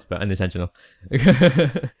guess it was, but unintentional. But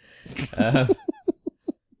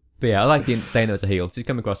yeah, I like Dana as a heel. She's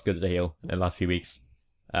come across good as a heel in the last few weeks.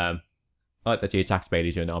 I like that she attacks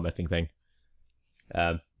Bailey during the arm wrestling thing.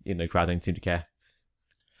 Even though the crowd don't seem to care.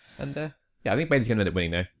 And yeah, I think Bailey's going to end up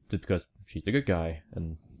winning though, just because she's the good guy,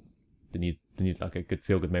 and they need like a good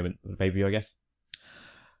feel-good moment for the pay-per-view, I guess.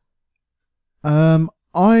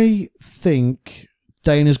 I think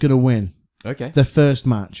Dana's going to win Okay, their first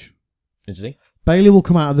match. interesting. Bailey will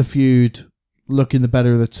come out of the feud looking the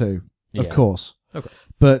better of the two, of Yeah. course. Okay.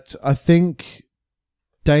 But I think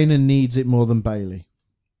Dana needs it more than Bailey.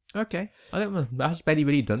 Okay, I don't know. Has Bailey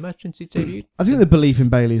really done much since she debuted? I think the belief in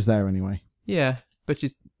Bailey is there anyway. Yeah, but she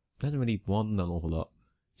hasn't really won an awful lot.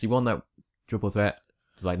 She won that triple threat,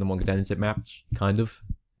 like the one contender match, kind of.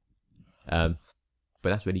 But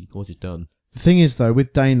that's really all she's done. The thing is, though,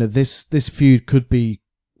 with Dana, this feud could be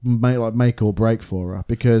make or break for her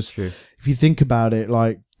because True. if you think about it,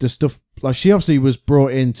 like the stuff, like she obviously was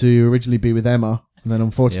brought in to originally be with Emma, and then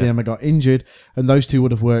unfortunately Emma got injured, and those two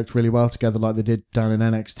would have worked really well together, like they did down in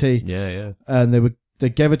NXT. Yeah, yeah. And they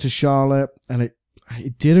gave it to Charlotte, and it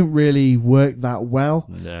didn't really work that well.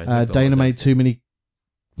 No, Dana made too many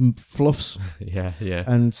fluffs, yeah, yeah.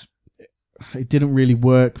 and it didn't really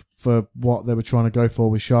work for what they were trying to go for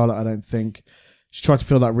with Charlotte, I don't think. She tried to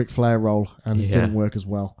fill that Ric Flair role, and it didn't work as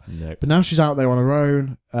well. No. But now she's out there on her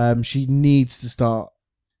own. She needs to start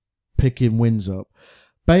picking wins up.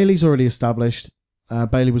 Bailey's already established.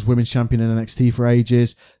 Bailey was women's champion in NXT for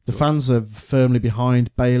ages. The fans are firmly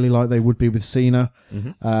behind Bailey like they would be with Cena.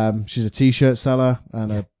 Mm-hmm. She's a t-shirt seller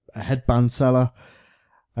and a headband seller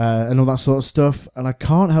and all that sort of stuff. And I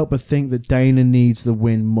can't help but think that Dana needs the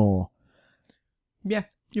win more. Yeah,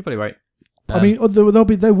 you're probably right. I mean,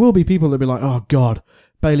 there will be people that be like, oh God,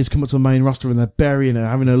 Bailey's come up to the main roster and they're burying her,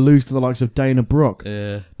 having her lose to the likes of Dana Brooke.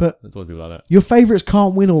 But there's always people like your favourites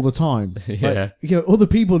can't win all the time. Yeah. Like, other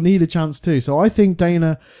people need a chance too. So I think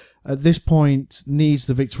Dana, at this point, needs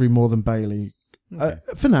the victory more than Bailey. Okay.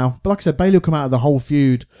 For now. But like I said, Bailey will come out of the whole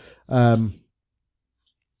feud, winning.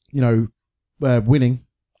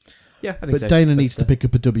 Yeah, I think But so. Dana needs to pick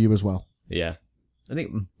up a W as well. Yeah. I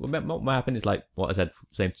think what might happen is like what I said,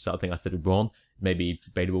 same sort of thing I said with Braun. Maybe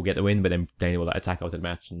Bailey will get the win, but then Dana will like attack after the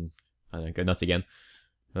match and I don't know, go nuts again.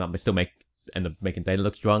 And that may still end up making Dana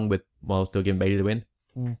look strong while still giving Bailey the win.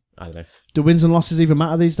 I don't know. Do wins and losses even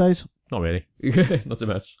matter these days? Not really. Not so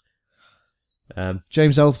much.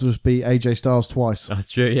 James Ellsworth beat AJ Styles twice.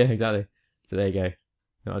 That's true. Yeah, exactly. So there you go.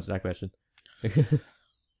 That was that question.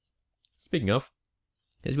 Speaking of,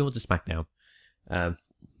 let's move on to SmackDown.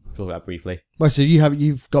 Talk about briefly. Well, so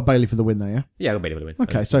you've got Bailey for the win there, yeah? Yeah, I got Bailey for the win.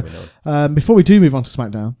 Okay, so before we do move on to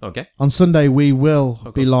SmackDown, okay, on Sunday we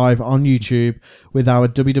will be live on YouTube with our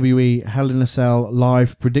WWE Hell in a Cell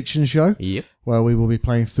live prediction show. Yep. Where we will be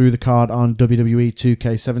playing through the card on WWE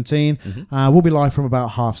 2K17. We'll be live from about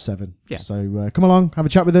 7:30. Yeah. So come along, have a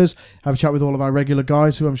chat with us, have a chat with all of our regular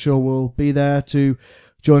guys who I'm sure will be there to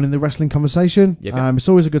joining the wrestling conversation. Yep. It's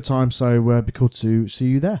always a good time, so it'd be cool to see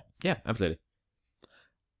you there. Yeah, absolutely.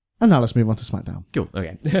 And now let's move on to SmackDown. Cool.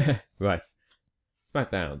 Okay. Right.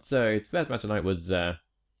 SmackDown. So the first match tonight was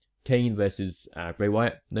Kane versus Bray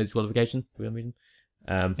Wyatt. No disqualification for some reason.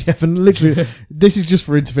 Yeah, for literally, this is just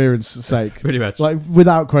for interference sake. Pretty much. Like,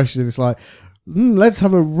 without question, it's like, let's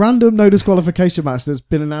have a random no disqualification match that's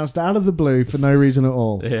been announced out of the blue for no reason at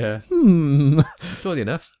all. Yeah. Surely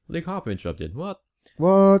enough, Luke Harper interrupted. What?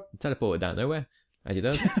 Teleported out of nowhere, as he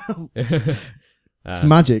does. It's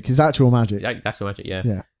magic. It's actual magic. Yeah, it's actual magic, yeah.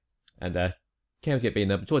 Yeah. And Kane was getting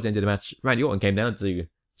beaten up. Towards the end of the match, Randy Orton came down to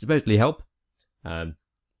supposedly help.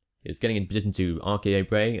 He was getting in position to RKO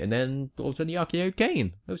Bray, and then all of a sudden he RKO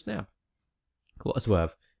Kane. Oh snap. What a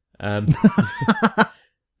swerve.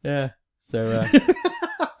 Yeah, so...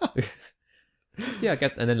 yeah,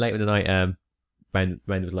 and then later in the night,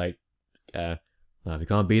 Randy was like, if you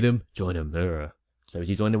can't beat him, join him. So is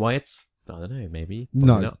he joining the Wyatts? I don't know, maybe.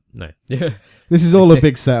 No. No. This is all a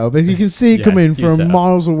big setup. You can see it coming from setup.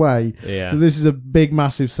 miles away. Yeah. This is a big,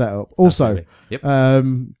 massive setup. Also, yep.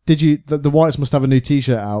 did you... The Wyatts must have a new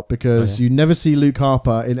T-shirt out because you never see Luke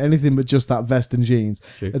Harper in anything but just that vest and jeans.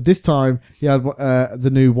 True. At this time, he had the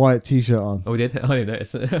new Wyatt T-shirt on. Oh, we did? I didn't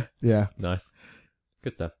notice. Yeah. Nice.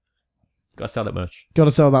 Good stuff. Gotta sell that merch. Got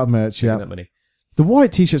to sell that merch, yeah. That money. The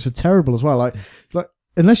Wyatt T-shirts are terrible as well. Like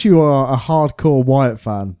unless you are a hardcore Wyatt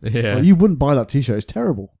fan, Yeah. you wouldn't buy that T-shirt. It's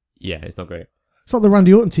terrible. Yeah, it's not great. It's like the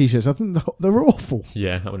Randy Orton T-shirts. I think they're awful.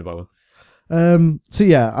 Yeah, I wouldn't buy one. So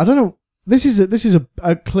yeah, I don't know. This is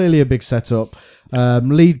a clearly a big setup.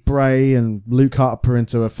 Lead Bray and Luke Harper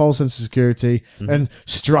into a false sense of security and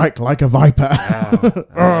strike like a viper.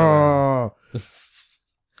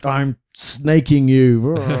 I'm snaking you.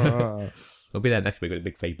 We'll be there next week with a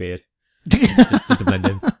big fake beard. just to blend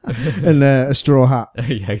in. And a straw hat.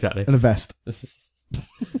 Yeah, exactly. And a vest.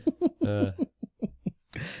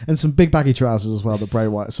 And some big baggy trousers as well, the Bray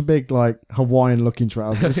Wyatt. Some big, like, Hawaiian-looking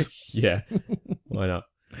trousers. Yeah. Why not?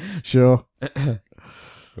 Sure.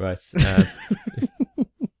 Right.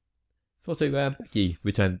 Also, Becky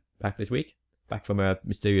returned back this week. Back from a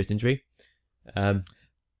mysterious injury.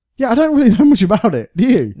 Yeah, I don't really know much about it. Do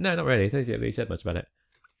you? No, not really. I don't think really said much about it.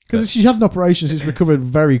 Because if she's had an operation, she's recovered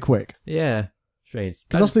very quick. Yeah. Strange.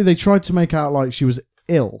 Because obviously they tried to make out like she was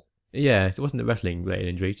ill. Yeah, it wasn't a wrestling-related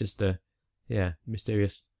injury, just a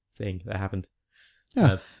mysterious thing that happened.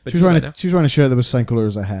 Yeah, but she was wearing a shirt that was the same colour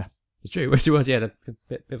as her hair. It's true. She was, yeah, a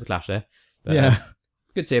bit of a clash there. But, yeah.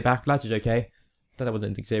 Good to see her back. Glad she's okay. Thought that wasn't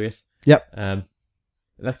anything serious. Yep.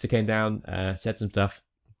 Alexa came down, said some stuff,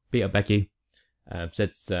 beat up Becky.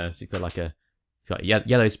 Said she's got a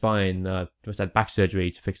yellow spine. Must have back surgery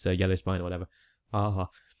to fix her yellow spine or whatever.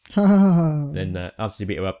 Then after she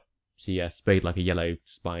beat her up, she sprayed like a yellow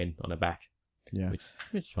spine on her back. Yeah, which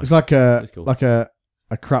is fine. It's like cool.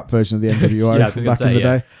 a crap version of the NWO back in the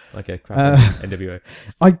day. Like a crap NWO.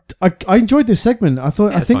 I enjoyed this segment. I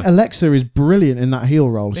think Alexa is brilliant in that heel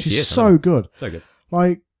role. Yeah, She's so good. So good.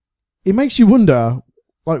 Like, it makes you wonder,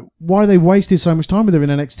 like, why they wasted so much time with her in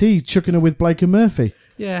NXT, chucking her with Blake and Murphy.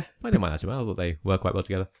 Yeah, I didn't mind that too well. I thought they worked quite well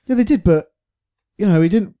together. Yeah, they did, but he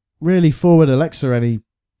didn't really forward Alexa any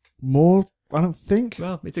more. I don't think.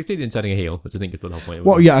 Well, it succeeded in turning a heel, which I think is the whole point.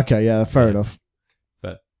 Well, yeah, okay, yeah, fair enough.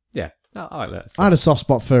 But yeah, I like that. So. I had a soft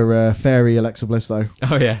spot for fairy Alexa Bliss though.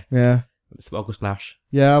 Oh yeah, yeah. Sparkle splash.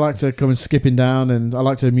 Yeah, I liked her coming skipping down, and I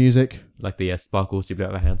liked her music. Like the sparkles she blew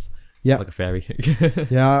out of her hands. Yeah, like a fairy.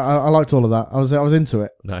 Yeah, I liked all of that. I was into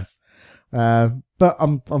it. Nice. But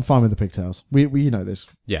I'm fine with the pigtails. We know this.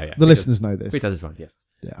 Yeah. The listeners know this. Pigtails is fine. Yes.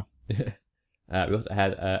 Yeah. We also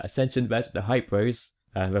had Ascension versus the Hype Bros.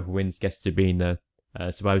 Whoever wins gets to be in the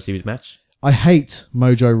Survivor Series match. I hate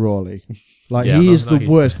Mojo Rawley. Like, Yeah, he is the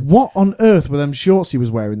worst. What on earth were them shorts he was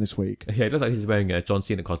wearing this week? Yeah, it looks like he's wearing a John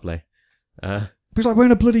Cena cosplay. He's like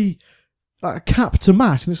wearing a bloody cap to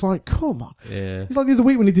match, and it's like, come on. Yeah. It's like the other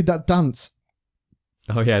week when he did that dance.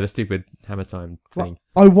 Oh yeah, the stupid hammer time thing. Like,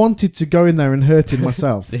 I wanted to go in there and hurt him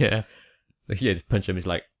myself. Yeah. Yeah, just punch him. He's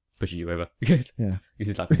like pushes you over. Yeah. He's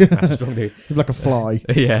just like a strong dude. He's like a fly.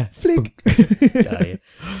 Yeah. Flick. Yeah.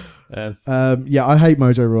 Yeah, I hate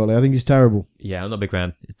Mojo Rawley. I think he's terrible. Yeah, I'm not a big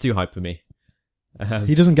fan. It's too hype for me.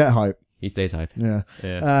 He doesn't get hype. He stays hype. Yeah.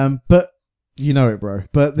 Yeah. But you know it, bro.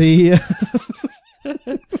 But the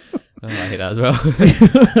I hate that as well.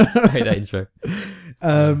 I hate that intro.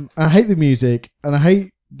 I hate the music and I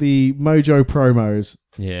hate the Mojo promos.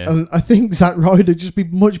 Yeah. And I think Zack Ryder would just be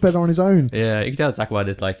much better on his own. Yeah, you can tell Zack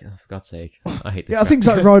Ryder's like, oh, for God's sake, I hate this. Yeah, I think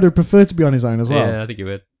Zack Ryder would prefer to be on his own as well. Yeah, I think he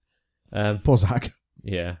would. Poor Zack.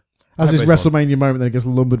 Yeah. Has his WrestleMania moment, then he gets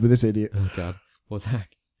lumbered with this idiot. Oh God, poor Zack.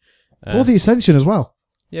 Poor the Ascension as well.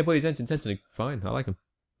 Yeah, but he's intensely fine. I like him.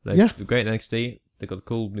 They're great in NXT. They got a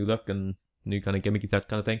cool new look and new kind of gimmicky that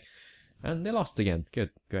kind of thing. And they lost again.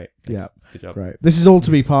 Good, great. Thanks. Yeah, good job. Great. This is all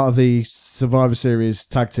to be part of the Survivor Series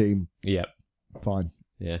tag team. Yeah, Fine.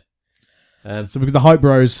 yeah. So because the Hype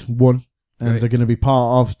Bros won, and Great. they're going to be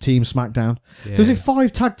part of Team SmackDown. Yeah. So is it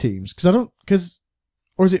 5 tag teams?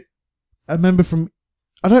 Or is it a member from?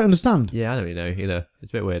 I don't understand. Yeah, I don't really know either.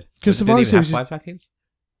 It's a bit weird. Because Do they Survivor even have Series, 5 tag teams?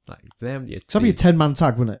 Like them? Yeah, that'd be a 10-man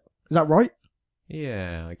tag, wouldn't it? Is that right?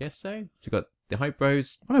 yeah, I guess so. So we've got the Hype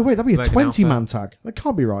Bros, Oh no, wait, that'd be a American 20-man tag. That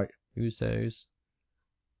can't be right. Usos.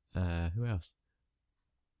 Who else?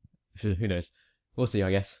 Who knows? We'll see,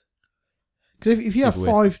 I guess. Because if you have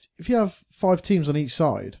Super weird. if you have 5 teams on each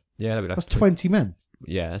side, Yeah, that'd be like that's 20 men.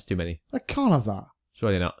 Yeah, that's too many. I can't have that.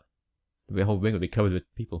 Surely not. The whole ring would be covered with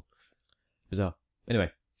people. Bizarre.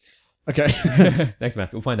 Anyway, Okay. next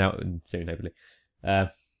match. We'll find out soon, hopefully.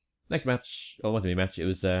 Next match, or wasn't a match, it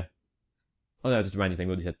was, oh no, just a random thing,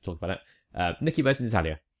 we already had to talk about it. Nikki versus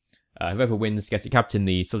Natalia. Whoever wins gets to captain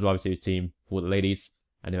the Survivor Series team for the ladies,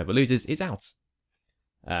 and whoever loses is out.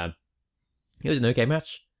 It was an okay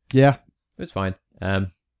match. Yeah. It was fine.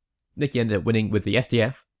 Nikki ended up winning with the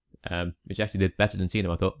STF, which actually did better than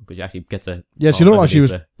Cena, I thought, because she actually gets a... Yeah, she looked like she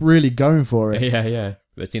was underneath really going for it. Yeah, yeah.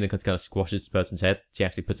 But Cena kind of squashes the person's head. She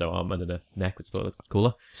actually puts her arm under the neck, which I thought looked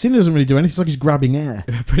cooler. Cena doesn't really do anything. It's like he's grabbing air.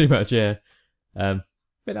 Pretty much, yeah. But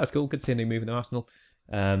that was cool. Good seeing her moving to Arsenal.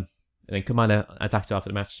 And then Commander attacked her after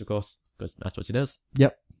the match, of course, because that's what she does.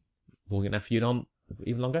 Yep. We're going to have feud on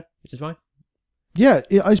even longer, which is fine. Yeah,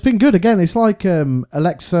 it's been good. Again, it's like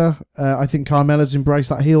Alexa. I think Carmella's embraced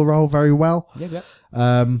that heel role very well. Yeah,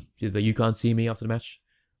 yeah. She did the You Can't See Me after the match.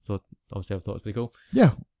 Obviously, I thought it was pretty cool.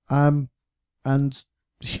 Yeah. And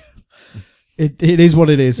it is what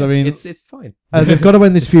it is. Yeah, I mean, it's fine. they've got to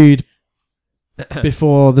win this feud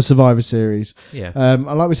before the Survivor Series. Yeah.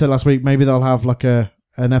 Like we said last week, maybe they'll have like an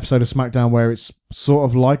episode of SmackDown where it's sort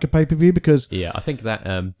of like a pay-per-view because... Yeah, I think that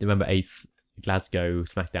November 8th, Glasgow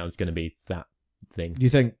SmackDown is going to be that thing. You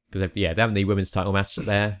think? Because they have the women's title match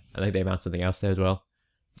there. I think they announced something else there as well.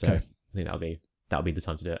 So Okay. I think that'll be the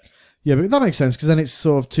time to do it. Yeah, but that makes sense because then it's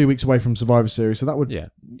sort of 2 weeks away from Survivor Series, so that would... Yeah.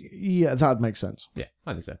 Yeah, that would make sense. Yeah,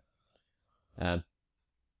 I think so.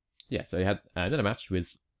 Yeah, so we had another match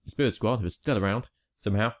with the Spirit Squad, who was still around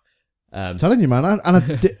somehow. Telling you, man.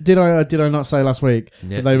 Did I not say last week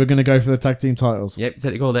that they were going to go for the tag team titles? Yep,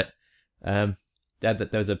 said they called it. There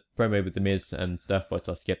was a promo with The Miz and stuff, but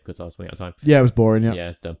I skipped because I was running out of time. Yeah, it was boring, yeah. Yeah,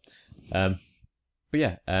 it's done. But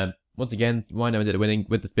yeah, once again, Rhino ended up winning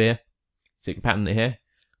with the spear. So you can pattern it here.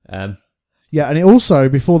 Yeah, and it also,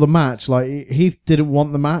 before the match, like, Heath didn't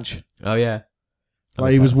want the match. Oh, yeah.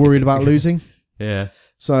 Like, he was worried about losing. Yeah.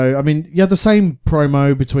 So, I mean, you had the same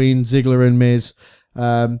promo between Ziggler and Miz.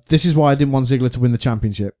 This is why I didn't want Ziggler to win the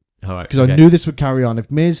championship. All right. Because I knew this would carry on. If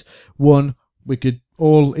Miz won, we could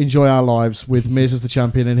all enjoy our lives with Miz as the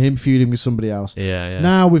champion and him feuding with somebody else. Yeah, yeah.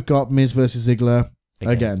 Now we've got Miz versus Ziggler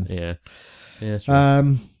again. Yeah. Yeah, that's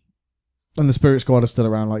true. And the Spirit Squad are still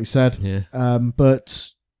around, like you said. Yeah. But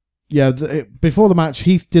yeah, before the match,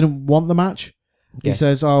 Heath didn't want the match. He Yeah.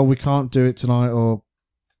 says, "Oh, we can't do it tonight," or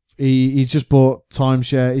he's just bought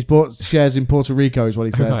timeshare. He's bought shares in Puerto Rico, is what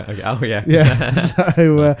he said. Right, okay. Oh, yeah. Yeah.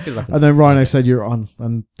 So, and then Rhino said, "You're on,"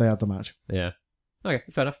 and they had the match. Yeah. Okay,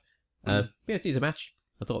 fair enough. Yeah, it's a decent match.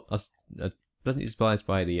 I thought I was pleasantly surprised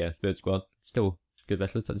by the Spirit Squad. Still good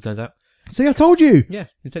wrestlers, as it turns out. See, I told you. Yeah,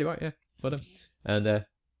 you tell you right. Yeah, well done. And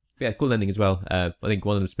yeah, cool ending as well. I think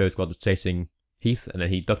one of the Spirit Squad was chasing Heath, and then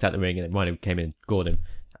he ducked out the ring, and then Rhino came in and gored him,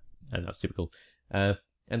 and that was super cool.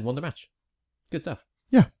 And won the match. Good stuff.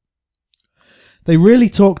 Yeah. They really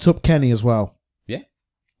talked up Kenny as well. Yeah.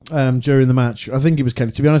 During the match, I think it was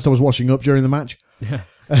Kenny. To be honest, I was washing up during the match. Yeah.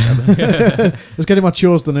 I was getting my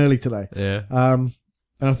chores done early today. Yeah. And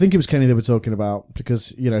I think it was Kenny they were talking about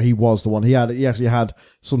because, you know, he was the one. He actually had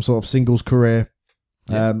some sort of singles career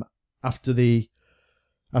after the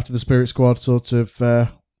Spirit Squad sort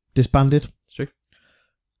of disbanded. It's true.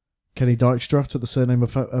 Kenny Dykstra took the surname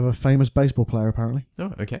of a famous baseball player, apparently.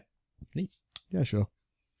 Oh, okay. Neat. Yeah, sure.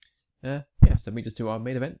 Yeah, so that brings us to our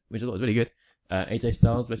main event, which I thought was really good. AJ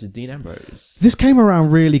Styles versus Dean Ambrose. This came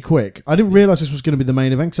around really quick. I didn't realise this was going to be the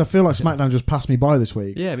main event because I feel like SmackDown just passed me by this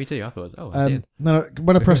week. Yeah, me too. I thought, oh, that's the end. No,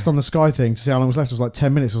 when I pressed on the Sky thing to see how long was left, it was like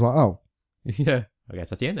 10 minutes. I was like, oh. Yeah. I guess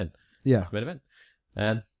that's the end then. Yeah. That's the main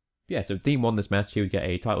event. Yeah, so if Dean won this match, he would get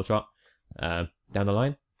a title shot down the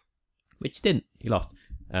line, which he didn't. He lost.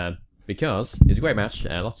 Because it was a great match.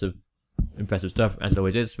 Lots of impressive stuff, as it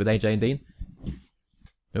always is, with AJ and Dean.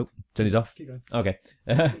 Oh, turn these off. Keep going. Okay.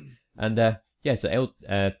 And yeah, so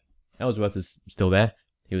Ellsworth is still there.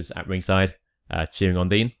 He was at ringside. cheering on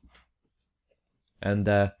Dean. And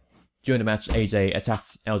during the match, AJ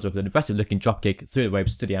attacked Ellsworth with an impressive looking dropkick through the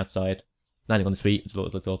ropes to the outside, landing on his feet, which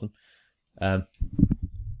looked awesome. But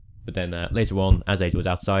then later on, as AJ was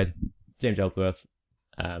outside, James Ellsworth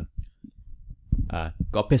got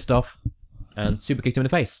pissed off and super kicked him in the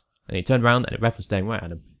face. And he turned around and the ref was staring right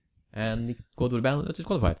at him. And he called with a bell and got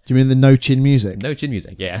disqualified. Do you mean the no chin music? No chin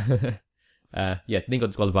music, yeah. Dean got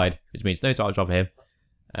disqualified, which means no title shot for him.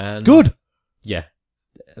 And Good! Yeah.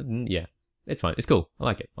 Yeah. It's fine. It's cool. I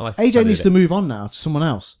like it. I like AJ needs to move on now to someone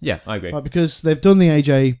else. Yeah, I agree. Like, because they've done the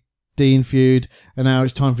AJ Dean feud, and now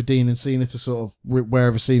it's time for Dean and Cena to sort of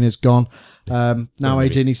wherever Cena's gone. Now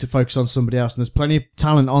AJ needs to focus on somebody else, and there's plenty of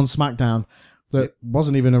talent on SmackDown that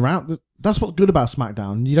wasn't even around. That's what's good about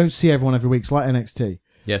SmackDown. You don't see everyone every week. It's like NXT.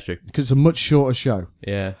 Yeah, true. Because it's a much shorter show.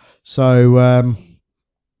 Yeah. So,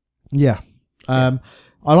 yeah. I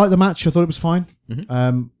like the match. I thought it was fine.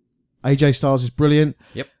 Mm-hmm. AJ Styles is brilliant.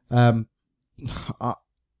 Yep.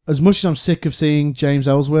 As much as I'm sick of seeing James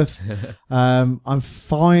Ellsworth, I'm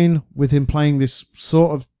fine with him playing this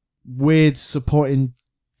sort of weird supporting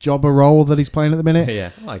jobber role that he's playing at the minute.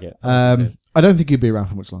 Yeah, I like it. I don't think he'll be around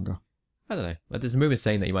for much longer. I don't know. There's a rumor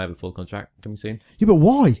saying that he might have a full contract coming soon. Yeah, but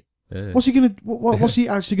why? What's he gonna? What's he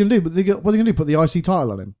actually gonna do? What are they gonna do? Put the IC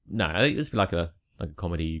title on him? No, I think this would be like a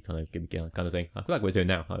comedy kind of gimmick kind of thing. I feel like we're doing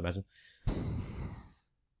now. I imagine.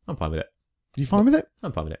 I'm fine with it. You fine with it?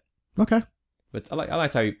 I'm fine with it. Okay. But I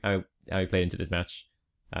liked how he played into this match,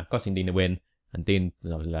 costing Dean the win, and Dean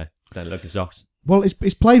was obviously there. Then looked at socks. Well,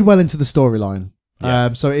 it's played well into the storyline,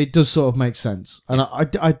 Yeah. so it does sort of make sense. And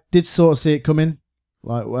I did sort of see it coming,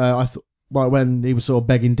 like I thought. Like when he was sort of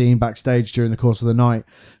begging Dean backstage during the course of the night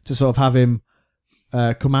to sort of have him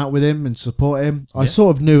come out with him and support him. I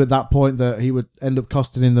sort of knew at that point that he would end up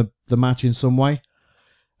costing him the match in some way.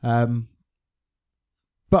 But,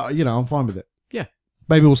 you know, I'm fine with it. Yeah.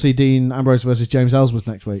 Maybe we'll see Dean Ambrose versus James Ellsworth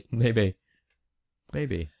next week. Maybe.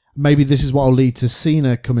 Maybe this is what will lead to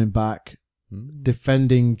Cena coming back,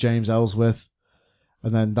 defending James Ellsworth,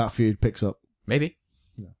 and then that feud picks up. Maybe.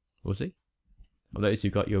 Yeah. We'll see. I've noticed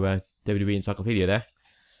you've got your WWE Encyclopedia there.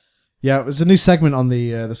 Yeah, there's a new segment on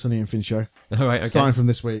the Sonny and Finn show. All right, okay. Starting from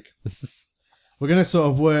this week. We're going to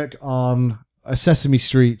sort of work on a Sesame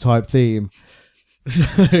Street type theme.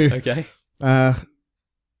 So, okay.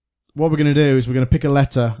 What we're going to do is we're going to pick a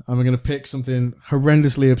letter and we're going to pick something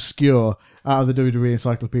horrendously obscure out of the WWE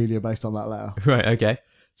Encyclopedia based on that letter. Right, okay.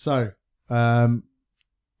 So, we'll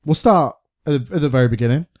start at the very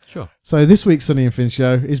beginning. Sure. So this week's Sonny and Finn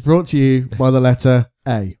show is brought to you by the letter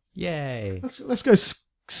A. Yay. Let's go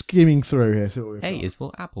skimming through here. See what we've A got. is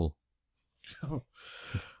for apple.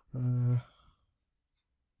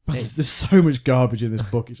 There's so much garbage in this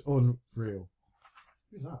book. It's unreal.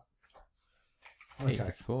 Who's that? A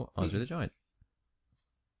is for Andre the Giant.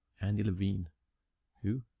 Andy Levine.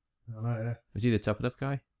 Who? I don't know, yeah. Was he the tough enough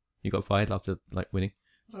guy? You got fired after winning?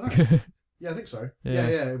 I don't know. Yeah, I think so. Yeah.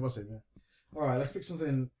 Yeah, it was him, yeah. Alright, let's pick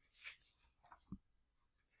something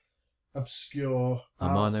obscure.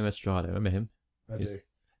 Armando Estrada, remember him? I do.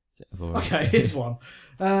 For, Okay, here's one.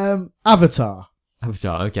 Avatar.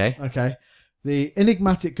 Avatar, okay. Okay. The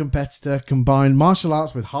enigmatic competitor combined martial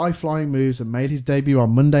arts with high-flying moves and made his debut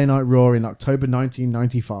on Monday Night Raw in October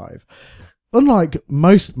 1995. Unlike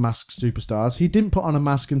most masked superstars, he didn't put on a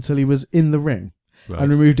mask until he was in the ring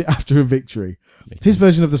and removed it after a victory. His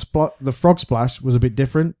version of the frog splash was a bit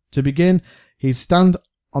different. To begin, he'd stand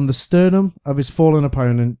on the sternum of his fallen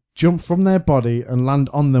opponent, jump from their body, and land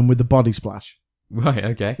on them with the body splash. Right,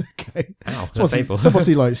 okay. Okay. Ow, So that's painful. what's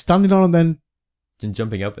he like? Standing on and then... And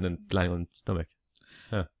jumping up and then landing on his stomach.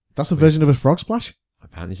 Huh. That's a version of a frog splash?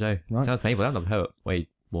 Apparently so. Right. Sounds painful. That would hurt way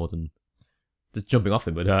more than... Just jumping off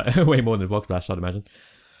him would hurt way more than a frog splash, I'd imagine.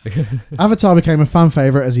 Avatar became a fan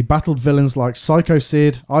favourite as he battled villains like Psycho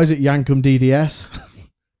Sid, Isaac Yankum DDS,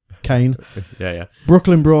 Kane, Yeah.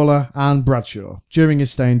 Brooklyn Brawler, and Bradshaw during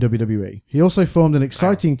his stay in WWE. He also formed an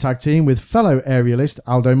exciting tag team with fellow aerialist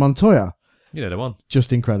Aldo Montoya. You know the one.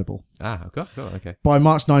 Just incredible. Ah, cool, okay. By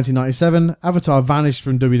March 1997, Avatar vanished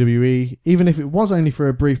from WWE. Even if it was only for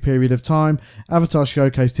a brief period of time, Avatar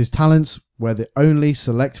showcased his talents where the only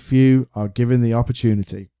select few are given the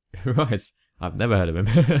opportunity. Right. I've never heard of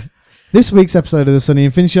him. This week's episode of the Sonny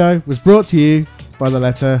and Finn Show was brought to you by the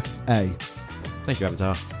letter A. Thank you,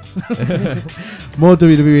 Avatar. More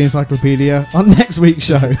WWE Encyclopedia on next week's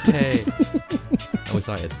show. Yay. I'm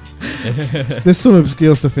excited. There's some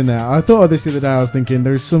obscure stuff in there. I thought of this the other day. I was thinking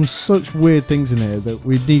there's some such weird things in here that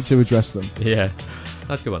we need to address them. Yeah.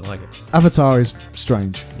 That's a good one. I like it. Avatar is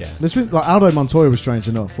strange. Yeah. There's been, like Aldo Montoya was strange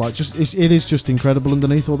enough. Like it is just incredible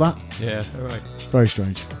underneath all that. Yeah, alright. Very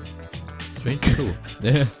strange. Sweet. Cool.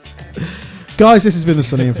 Yeah. Guys, this has been the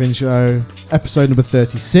Sonny and Finn Show, episode number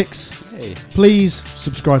 36. Hey. Please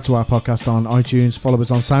subscribe to our podcast on iTunes, follow us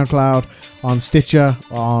on SoundCloud, on Stitcher,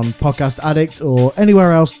 on Podcast Addict, or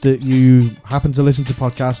anywhere else that you happen to listen to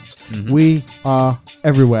podcasts. We are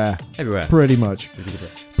everywhere. Everywhere. Pretty much.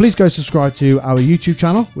 Please go subscribe to our YouTube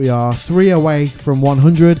channel. We are 3 away from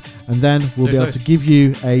 100, and then we'll be able to give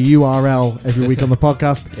you a URL every week on the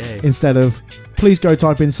podcast instead of please go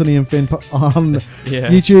type in Sonny and Finn on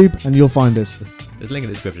YouTube and you'll find us. There's a link in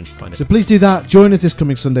the description. Find it. So please do that. Join us this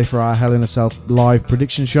coming Sunday for our Hell in a Cell live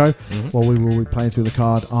prediction show where we will be playing through the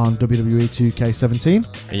card on WWE 2K17.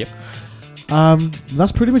 Yep.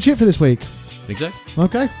 That's pretty much it for this week. Think so?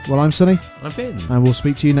 Okay. Well, I'm Sonny. I'm Finn. And we'll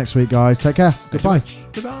speak to you next week, guys. Take care. Goodbye.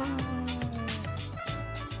 Goodbye.